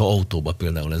 hogy hát ha autóba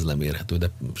például ez lemérhető, de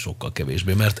sokkal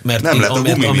kevésbé. Mert nem lehet a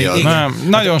gumi miatt. Nem,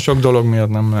 nagyon sok dolog miatt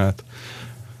nem lehet.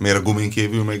 Miért a gumin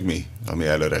kívül még mi, ami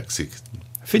előregszik?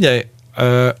 Figyelj,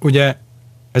 ugye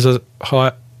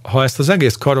ha ezt az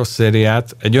egész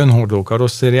karosszériát, egy önhordó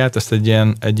karosszériát, ezt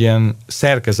egy ilyen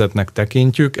szerkezetnek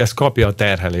tekintjük, ez kapja a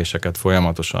terheléseket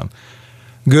folyamatosan.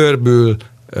 Görbül,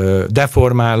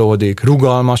 deformálódik,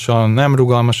 rugalmasan, nem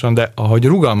rugalmasan, de ahogy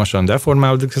rugalmasan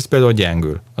deformálódik, ez például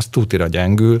gyengül. Az tutira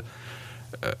gyengül.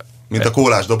 Mint a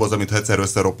kólás doboz, amit egyszer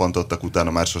összeroppantottak,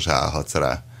 utána már sose állhatsz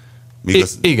rá.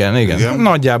 Igen.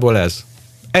 Nagyjából ez.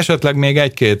 Esetleg még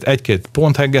egy-két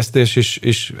ponthegesztés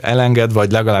is elenged,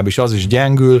 vagy legalábbis az is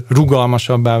gyengül,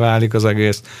 rugalmasabbá válik az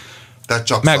egész. Tehát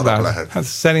csak szarabb lehet. Hát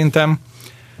szerintem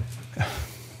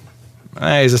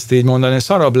nehéz ezt így mondani,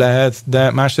 szarabb lehet,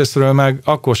 de másrésztről meg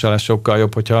akkor se lesz sokkal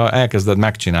jobb, hogyha elkezded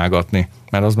megcsinálgatni,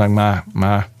 mert az meg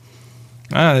már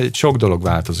sok dolog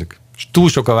változik. És túl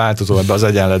sok a változó ebbe az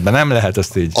egyenletben, nem lehet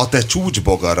ezt így. A te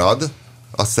csúcsbogarad,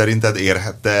 azt szerinted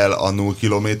érhette el a 0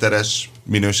 kilométeres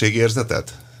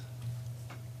minőségérzetet?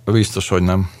 Biztos, hogy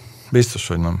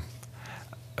nem.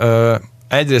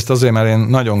 Egyrészt azért, mert én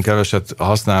nagyon keveset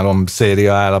használom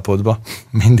széria állapotba,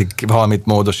 mindig valamit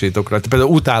módosítok rá.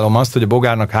 Például utálom azt, hogy a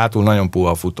bogárnak hátul nagyon puha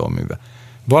a futóműve.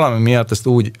 Valami miatt ezt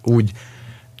úgy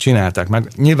csinálták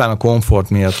meg. Nyilván a komfort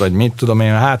miatt, vagy mit tudom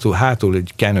én, hátul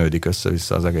így kenődik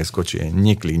össze-vissza az egész kocsi,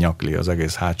 nyikli-nyakli az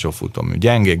egész hátsó futómű.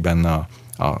 Gyengék benne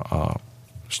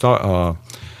a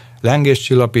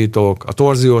lengéscsillapítók, a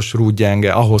torziós rúd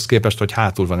gyenge, ahhoz képest, hogy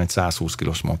hátul van egy 120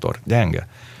 kilós motor. Gyenge.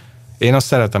 Én azt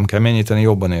szeretem keményíteni,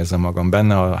 jobban érzem magam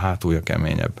benne, a hátulja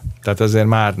keményebb. Tehát ezért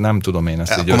már nem tudom én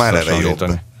ezt így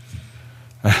összehasonlítani.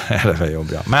 Eleve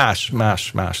jobb. Ja. Más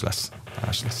lesz.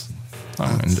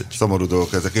 Szomorú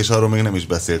dolgok ezek, és arról még nem is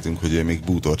beszéltünk, hogy még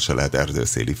bútort se lehet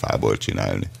erdőszéli fából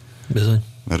csinálni. Bizony.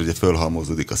 Mert ugye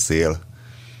fölhalmozódik a szél,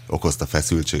 okozta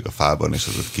feszültség a fában, és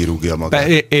az ott kirúgja magát.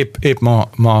 Épp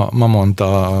ma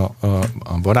mondta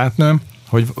a barátnőm,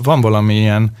 hogy van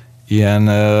valami ilyen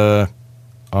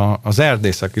az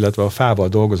erdészek, illetve a fával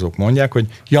dolgozók mondják, hogy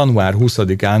január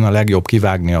 20-án a legjobb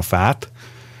kivágni a fát,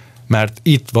 mert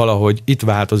itt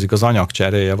változik az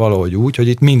anyagcseréje valahogy úgy, hogy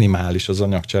itt minimális az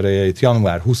anyagcseréje, itt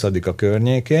január 20-a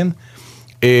környékén,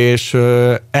 és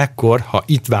ekkor, ha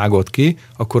itt vágod ki,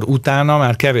 akkor utána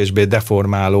már kevésbé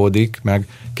deformálódik, meg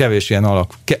kevés ilyen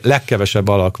legkevesebb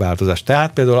alakváltozás.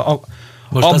 Tehát például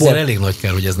most azért elég nagy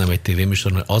kell, hogy ez nem egy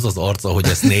tévéműsor, mert az arca, hogy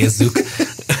ezt nézzük.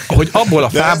 Hogy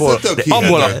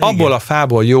abból a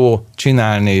fából jó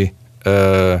csinálni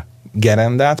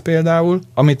gerendát például,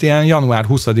 amit ilyen január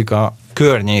 20-a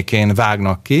környékén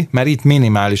vágnak ki, mert itt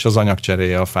minimális az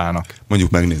anyagcseréje a fának.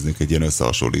 Mondjuk megnézzük egy ilyen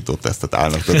összehasonlító tesztet,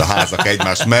 állnak a házak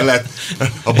egymás mellett.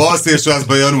 A bal szélső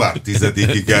házban január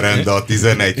 10-i gerenda,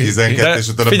 11, 12, és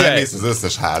utána bemész az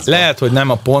összes házba. Lehet, hogy nem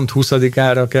a pont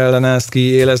 20-ára kellene ezt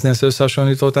kiélezni, ezt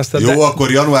összehasonlító tesztet. Jó,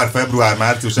 akkor január, február,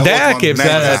 március. De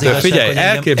elképzelhető, figyelj,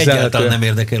 elképzelhető. Egyáltalán nem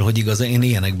érdekel, hogy igaz, én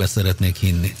ilyenekbe szeretnék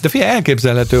hinni. De figyelj,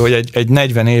 elképzelhető, hogy egy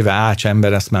 40 éve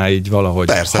ácsember ezt már így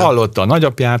valahogy hallotta a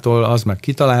nagyapjától, az meg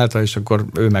kitalálta, és akkor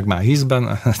ő meg már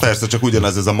hiszben. Persze, csak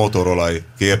ugyanez ez a motorolaj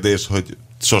kérdés, hogy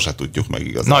sose tudjuk meg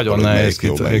igazából. Nagyon nehéz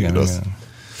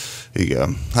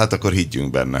igen. Hát akkor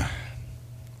higgyünk benne.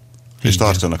 És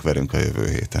tartsanak velünk a jövő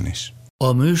héten is.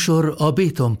 A műsor a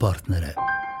Béton partnere.